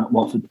Sarr from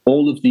Watford.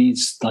 All of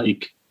these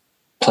like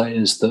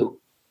players that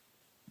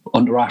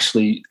under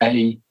Ashley,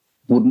 A,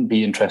 wouldn't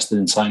be interested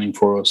in signing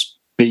for us,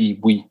 B,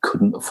 we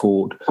couldn't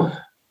afford.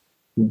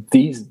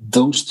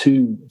 Those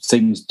two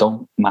things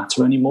don't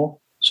matter anymore.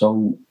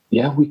 So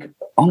yeah, we could,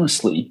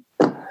 honestly,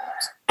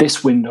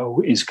 this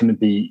window is going to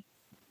be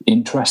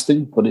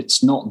interesting, but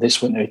it's not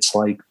this window. It's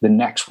like the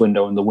next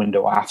window and the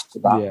window after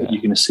that. Yeah. That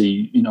you're going to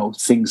see,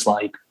 things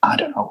like, I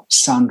don't know,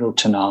 Sandro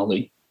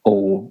Tonali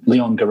or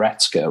Leon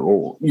Goretzka,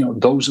 or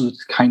those are the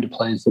kind of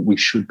players that we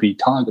should be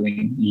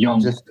targeting.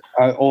 Young.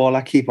 All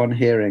I keep on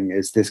hearing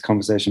is this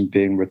conversation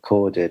being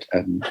recorded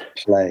and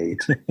played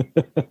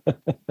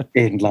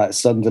in like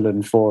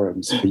Sunderland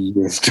forums for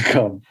years to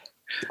come.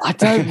 I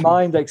don't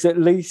mind that, because at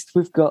least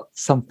we've got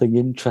something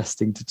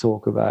interesting to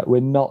talk about. We're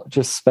not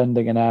just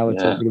spending an hour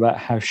talking about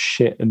how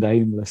shit and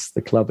aimless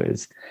the club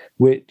is,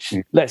 which,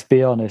 let's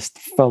be honest,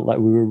 felt like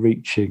we were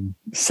reaching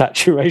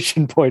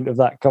saturation point of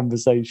that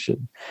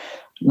conversation.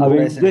 I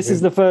mean, this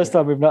is the first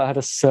time we've not had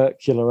a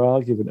circular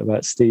argument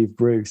about Steve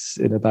Bruce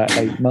in about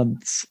 8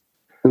 months.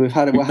 We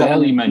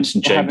barely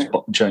mentioned James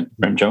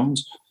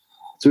Jones.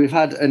 So we've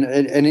had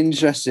an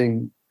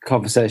interesting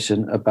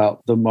conversation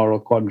about the moral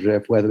quandary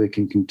of whether we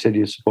can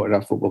continue supporting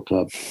our football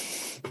club.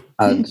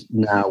 And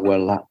now we're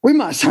like, we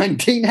might sign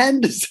Dean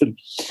Henderson.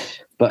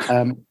 But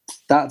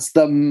that's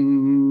the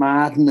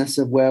madness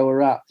of where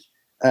we're at.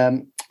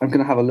 I'm going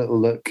to have a little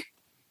look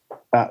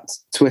at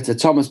Twitter.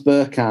 Thomas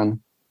Burkan,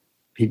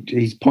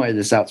 he's pointed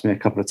this out to me a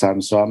couple of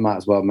times, so I might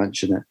as well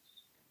mention it.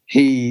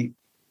 He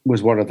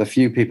was one of the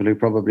few people who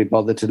probably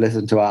bothered to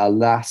listen to our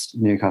last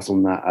Newcastle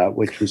Natter,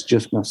 which was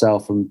just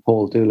myself and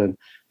Paul Doolan,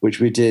 which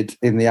we did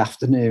in the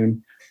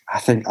afternoon. I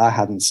think I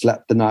hadn't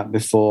slept the night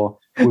before.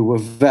 We were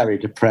very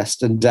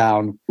depressed and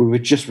down. We were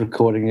just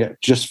recording it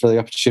just for the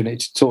opportunity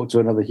to talk to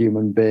another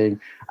human being.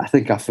 I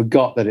think I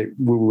forgot that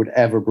we would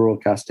ever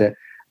broadcast it.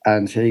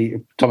 And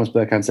Thomas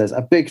Burkan says,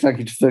 a big thank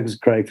you to Fergus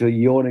Craig for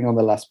yawning on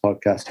the last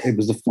podcast. It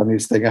was the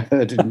funniest thing I've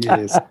heard in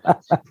years.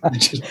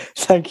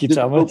 Thank you,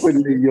 Thomas.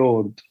 Openly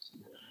yawned.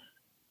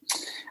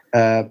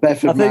 I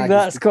think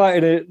that's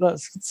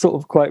that's sort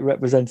of quite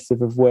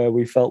representative of where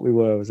we felt we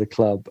were as a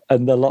club,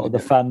 and a lot of the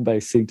fan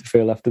base seemed to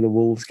feel after the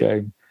Wolves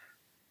game.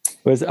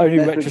 Whereas only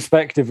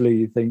retrospectively,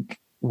 you think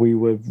we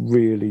were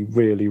really,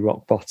 really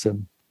rock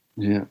bottom.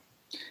 Yeah.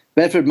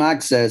 Bedford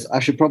Mag says, I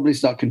should probably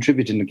start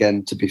contributing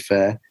again, to be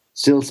fair.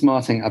 Still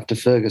smarting after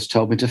Fergus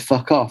told me to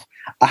fuck off.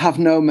 I have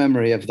no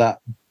memory of that,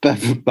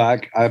 Bedford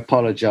Mag. I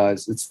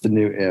apologise. It's the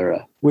new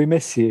era. We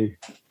miss you.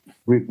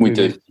 We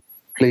do.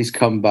 Please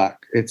come back.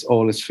 It's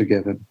all is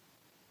forgiven,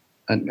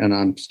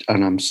 and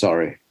I'm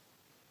sorry.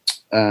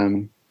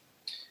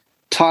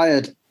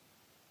 Tired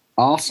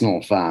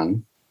Arsenal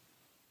fan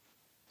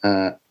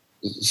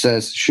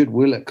says, should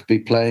Willock be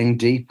playing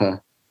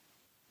deeper?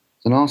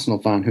 It's an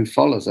Arsenal fan who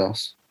follows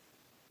us.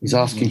 He's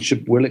asking,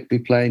 should Willock be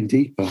playing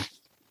deeper?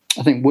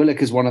 I think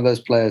Willock is one of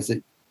those players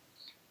that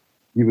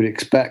you would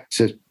expect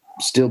to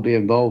still be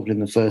involved in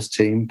the first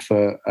team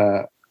for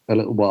a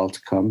little while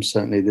to come,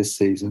 certainly this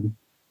season.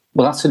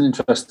 Well, that's an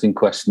interesting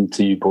question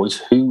to you boys.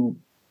 Who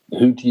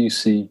do you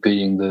see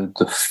being the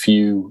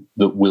few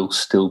that will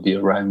still be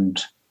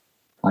around,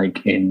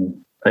 like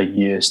in a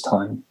year's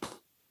time?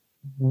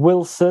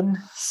 Wilson,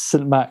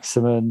 St.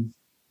 Maximin,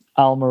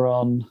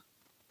 Almiron,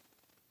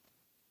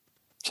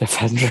 Jeff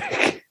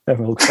Hendrick,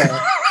 Emerald Khan.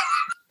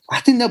 I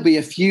think there'll be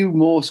a few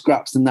more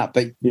scraps than that,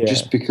 but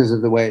just because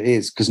of the way it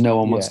is, because no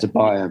one wants to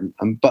buy them.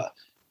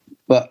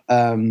 But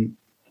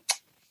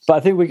But I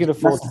think we can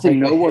afford to take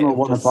no one will of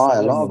want to just buy a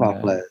selling lot of them our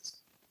now. players.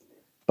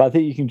 But I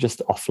think you can just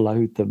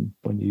offload them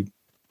when you.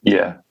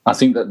 Yeah, I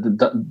think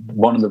that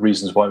one of the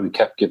reasons why we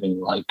kept giving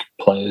like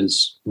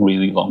players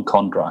really long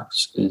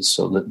contracts is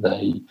so that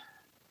they,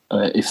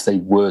 if they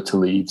were to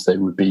leave, they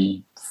would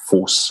be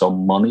for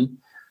some money.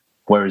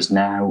 Whereas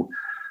now,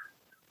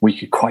 we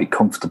could quite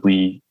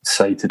comfortably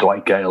say to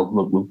Dwight Gale,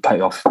 "Look, we'll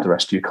pay off the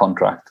rest of your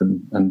contract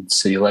and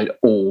see you later,"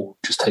 or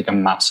just take a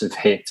massive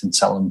hit and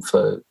sell him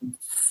for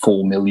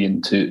 $4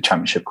 million to a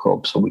Championship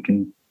club, so we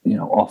can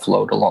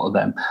offload a lot of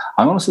them.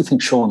 I honestly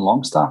think Sean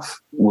Longstaff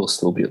will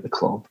still be at the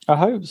club. I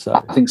hope so.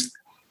 I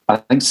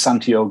think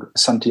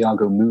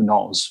Santiago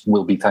Munoz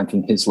will be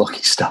thanking his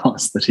lucky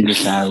stars that he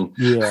is now.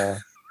 Yeah.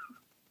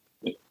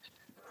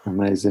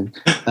 Amazing.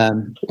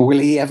 Will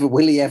he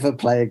ever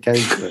play again?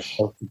 That's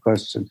the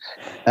question.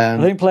 I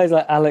think players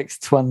like Alex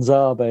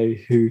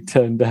Twanzabe, who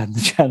turned down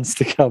the chance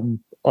to come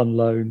on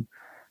loan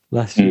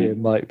last year,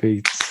 might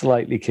be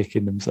slightly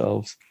kicking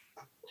themselves.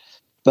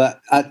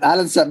 But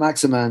Alan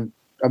Saint-Maximin,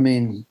 I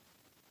mean,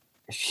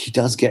 he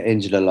does get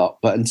injured a lot,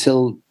 but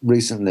until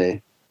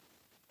recently,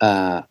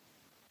 I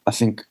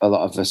think a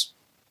lot of us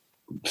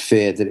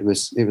feared that it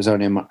was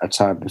only a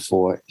time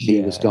before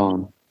he was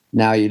gone.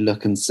 Now you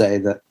look and say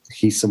that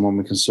he's someone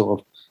we can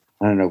sort of,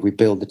 I don't know, we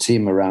build the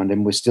team around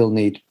him. We still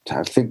need,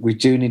 I think we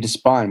do need a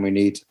spine.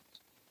 The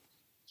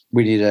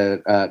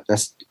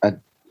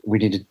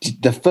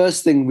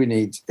first thing we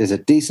need is a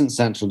decent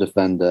central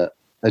defender,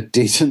 a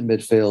decent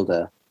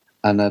midfielder,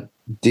 and a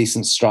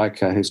decent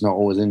striker who's not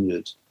always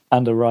injured.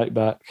 And a right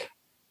back.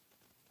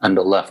 And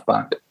a left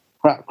back.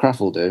 Crap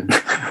will do.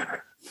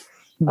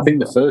 I think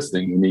the first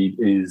thing we need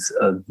is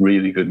a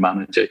really good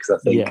manager, because I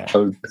think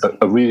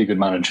a really good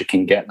manager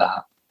can get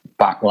that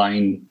back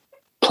line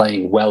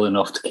playing well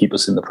enough to keep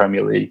us in the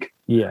Premier League.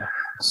 Yeah.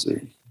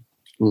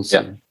 We'll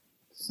see.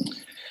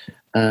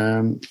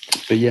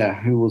 But yeah,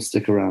 who will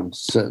stick around?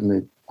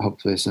 Certainly,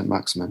 hopefully,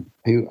 Saint-Maximin,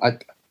 who I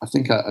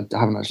think I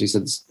haven't actually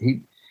said this.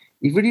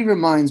 He really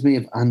reminds me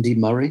of Andy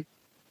Murray,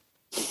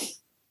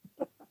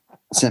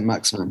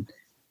 Saint-Maximin,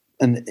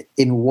 and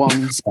in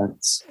one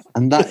sense,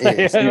 and that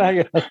is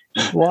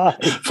why.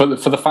 For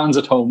the fans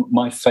at home,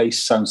 my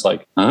face sounds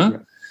like, huh?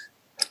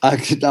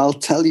 I'll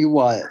tell you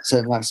why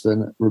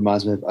Saint-Maximin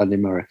reminds me of Andy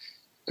Murray,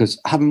 because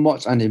having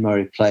watched Andy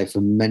Murray play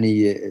for many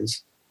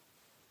years,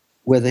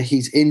 whether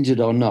he's injured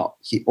or not,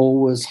 he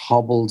always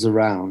hobbles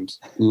around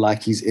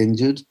like he's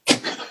injured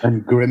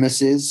and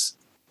grimaces,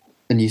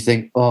 and you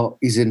think, oh,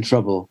 he's in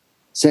trouble.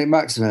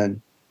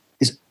 Saint-Maximin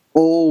is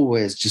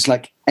always just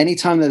like,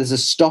 anytime there's a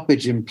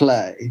stoppage in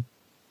play,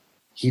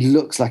 he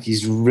looks like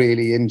he's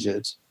really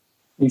injured.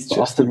 He's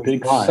just a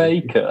big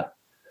faker.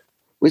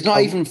 Well, he's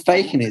not even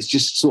faking it. It's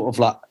just sort of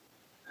like,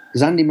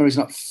 because Andy Murray's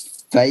not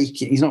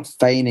faking. He's not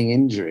feigning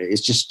injury.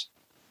 He's just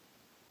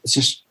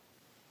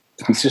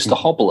a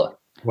hobbler.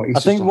 I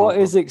think what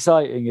is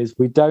exciting is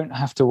we don't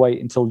have to wait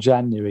until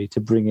January to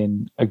bring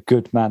in a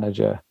good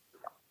manager.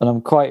 And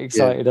I'm quite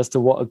excited as to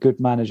what a good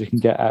manager can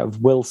get out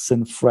of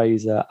Wilson,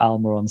 Fraser,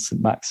 Almiron,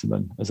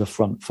 Saint-Maximin as a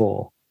front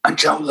four. And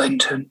Joe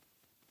Linton.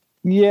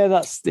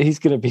 Yeah, he's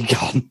going to be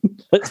gone.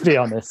 Let's be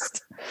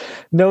honest.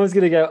 No one's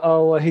going to go,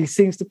 oh, well, he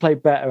seems to play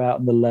better out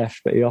on the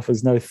left, but he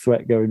offers no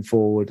threat going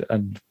forward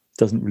and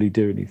doesn't really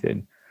do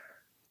anything.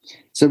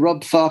 So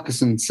Rob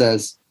Farquharson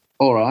says,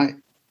 all right,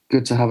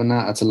 good to have an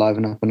outer to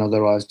liven up an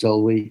otherwise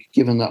dull week,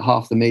 given that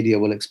half the media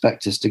will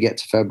expect us to get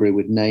to February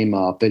with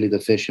Neymar, Billy the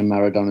Fish and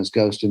Maradona's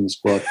ghost in the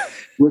squad.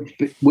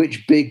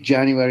 Which big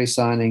January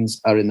signings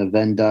are in the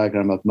Venn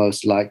diagram of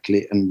most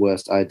likely and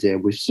worst idea?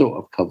 We've sort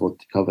of covered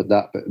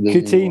that. But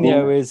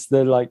Coutinho is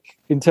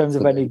in terms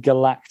of any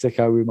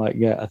Galactico we might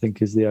get, I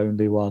think is the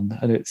only one.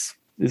 And it's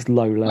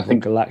low level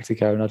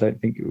Galactico, and I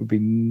don't think it would be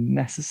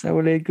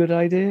necessarily a good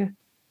idea.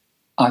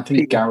 I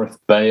think Gareth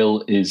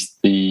Bale is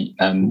the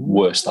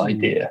worst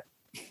idea.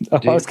 I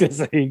was going to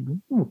say,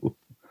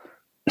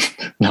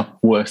 no,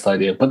 worst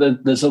idea.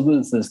 But there's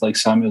others. There's like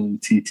Samuel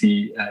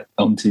Umtiti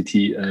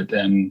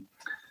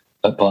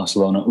at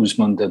Barcelona,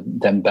 Ousmane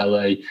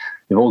Dembele.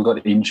 They've all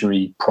got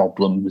injury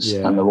problems,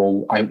 and they're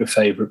all out of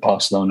favour at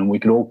Barcelona. And we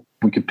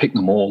could pick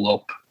them all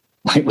up.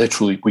 Like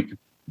literally,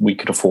 we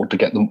could afford to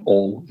get them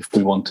all if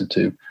we wanted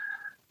to.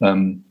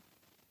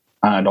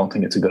 And I don't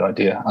think it's a good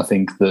idea. I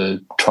think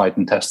the tried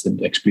and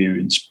tested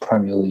experience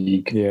Premier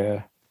League,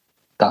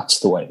 that's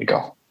the way to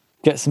go.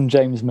 Get some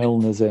James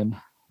Milners in,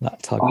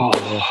 that type of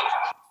player.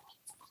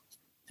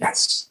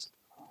 Yes.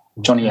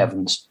 Johnny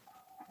Evans.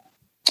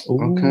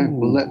 Okay,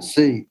 well, let's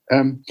see.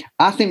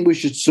 I think we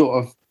should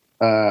sort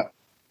of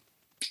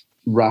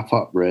wrap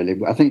up, really.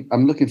 I think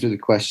I'm looking through the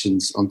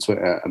questions on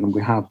Twitter, and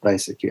we have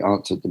basically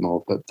answered them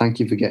all, but thank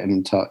you for getting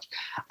in touch.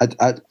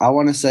 I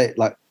want to say,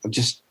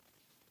 just,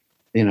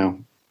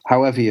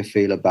 however you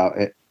feel about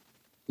it,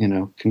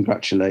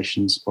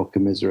 congratulations or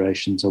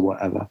commiserations or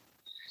whatever.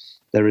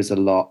 There is a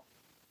lot,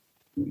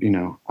 I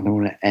don't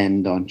want to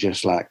end on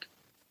just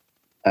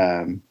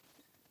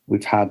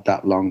we've had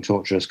that long,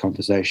 torturous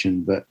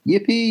conversation, but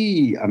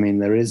yippee! I mean,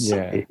 there is,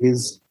 it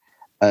is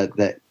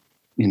that,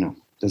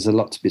 there's a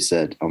lot to be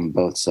said on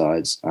both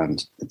sides,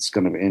 and it's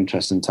going to be an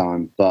interesting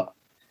time. But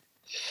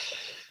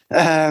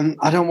I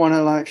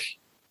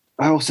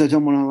also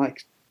don't want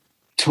to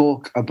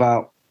talk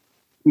about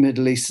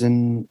Middle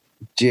Eastern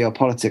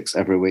geopolitics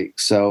every week.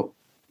 So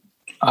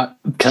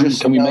can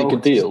we make a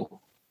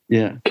deal?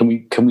 Yeah. Can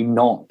we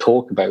not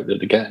talk about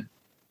it again?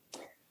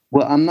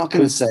 Well, I'm not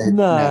going to say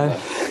never.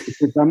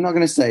 I'm not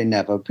going to say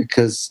never,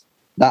 because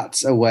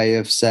that's a way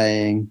of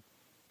saying,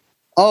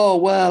 oh,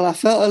 well, I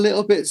felt a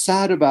little bit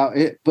sad about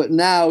it, but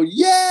now,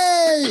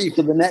 yay,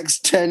 for the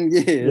next 10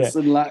 years.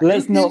 Yeah. And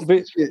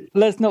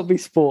let's not be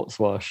sports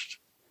washed.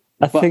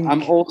 But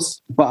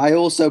I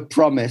also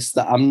promise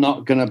that I'm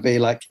not going to be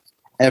like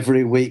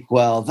every week,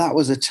 well, that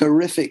was a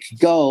terrific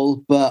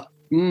goal, but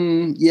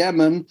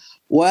Yemen,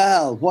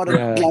 well, what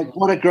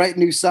a great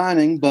new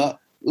signing, but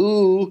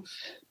ooh.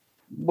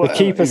 The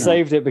keeper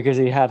saved it because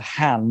he had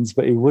hands,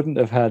 but he wouldn't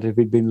have had if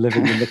he'd been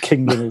living in the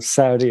Kingdom of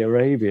Saudi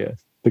Arabia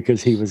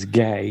because he was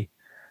gay.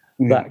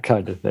 That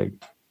kind of thing.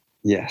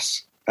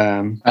 Yes.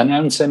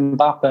 Announce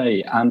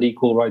Mbappe and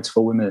equal rights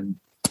for women.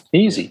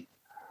 Easy.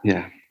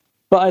 Yeah.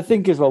 But I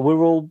think as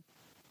well,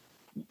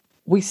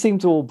 we seem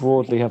to all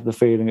broadly have the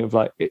feeling of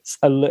like it's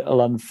a little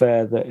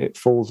unfair that it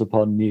falls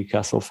upon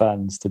Newcastle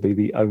fans to be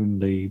the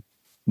only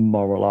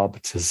moral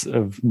arbiters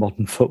of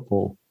modern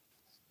football.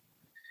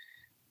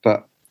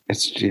 But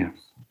it's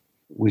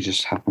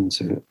it's happened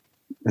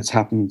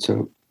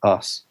to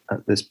us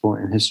at this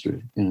point in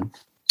history,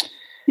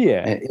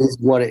 Yeah, it is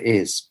what it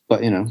is.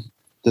 But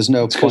there's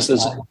no point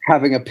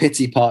having a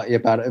pity party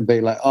about it and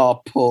being like,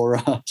 "Oh,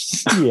 poor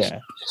us." Yeah,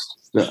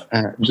 but,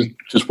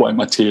 just wipe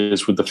my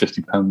tears with the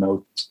 £50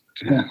 notes.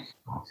 Yeah,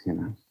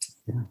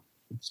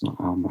 it's not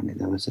our money,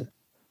 though, is it?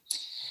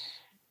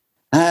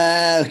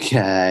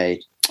 Okay,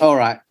 all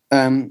right.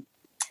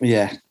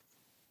 Yeah.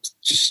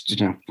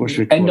 Just what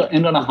should we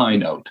end on a high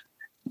note?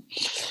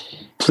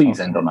 Please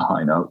end on a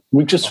high note.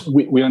 We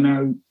are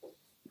now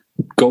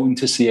going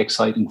to see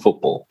exciting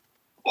football,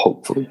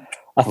 hopefully.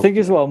 I think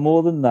as well,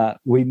 more than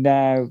that, we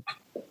now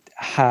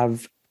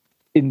have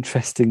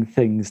interesting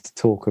things to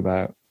talk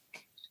about,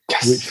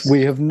 which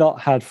we have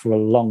not had for a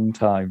long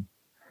time.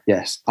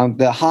 Yes.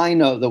 The high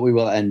note that we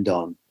will end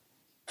on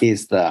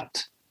is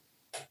that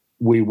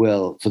we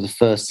will, for the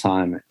first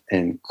time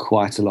in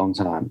quite a long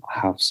time,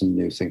 have some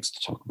new things to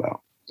talk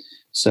about.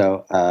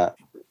 So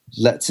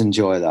let's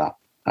enjoy that,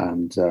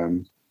 and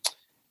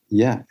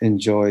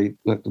enjoy.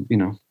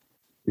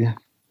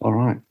 All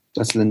right.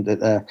 Let's end it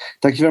there.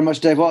 Thank you very much,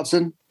 Dave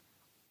Watson.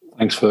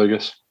 Thanks,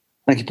 Fergus.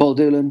 Thank you, Paul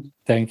Doolan.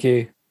 Thank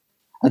you,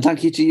 and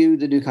thank you to you,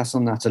 the Newcastle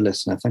Natter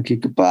listener. Thank you.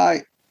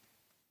 Goodbye.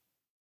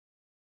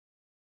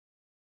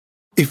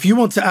 If you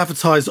want to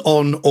advertise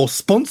on or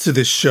sponsor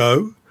this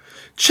show,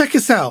 check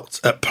us out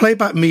at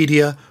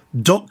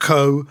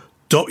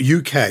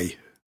playbackmedia.co.uk.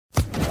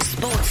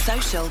 Sports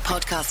Social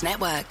Podcast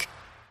Network.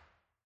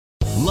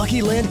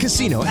 Lucky Land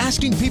Casino,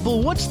 asking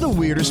people, what's the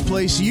weirdest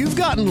place you've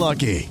gotten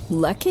lucky?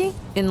 Lucky?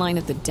 In line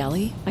at the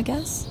deli, I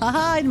guess?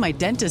 Aha, in my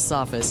dentist's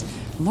office.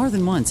 More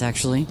than once,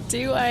 actually.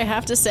 Do I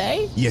have to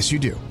say? Yes, you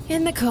do.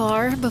 In the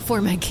car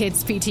before my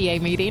kids'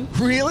 PTA meeting.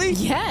 Really?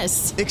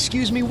 Yes.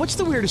 Excuse me, what's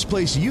the weirdest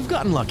place you've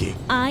gotten lucky?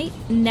 I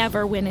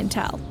never win and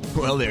tell.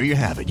 Well, there you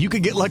have it. You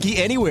can get lucky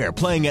anywhere,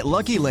 playing at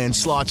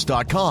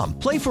LuckyLandSlots.com.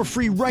 Play for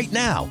free right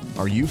now.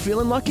 Are you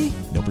feeling lucky?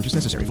 No purchase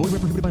necessary. Void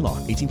where prohibited by law.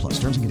 18+.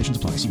 Terms and conditions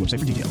apply. See website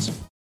for details.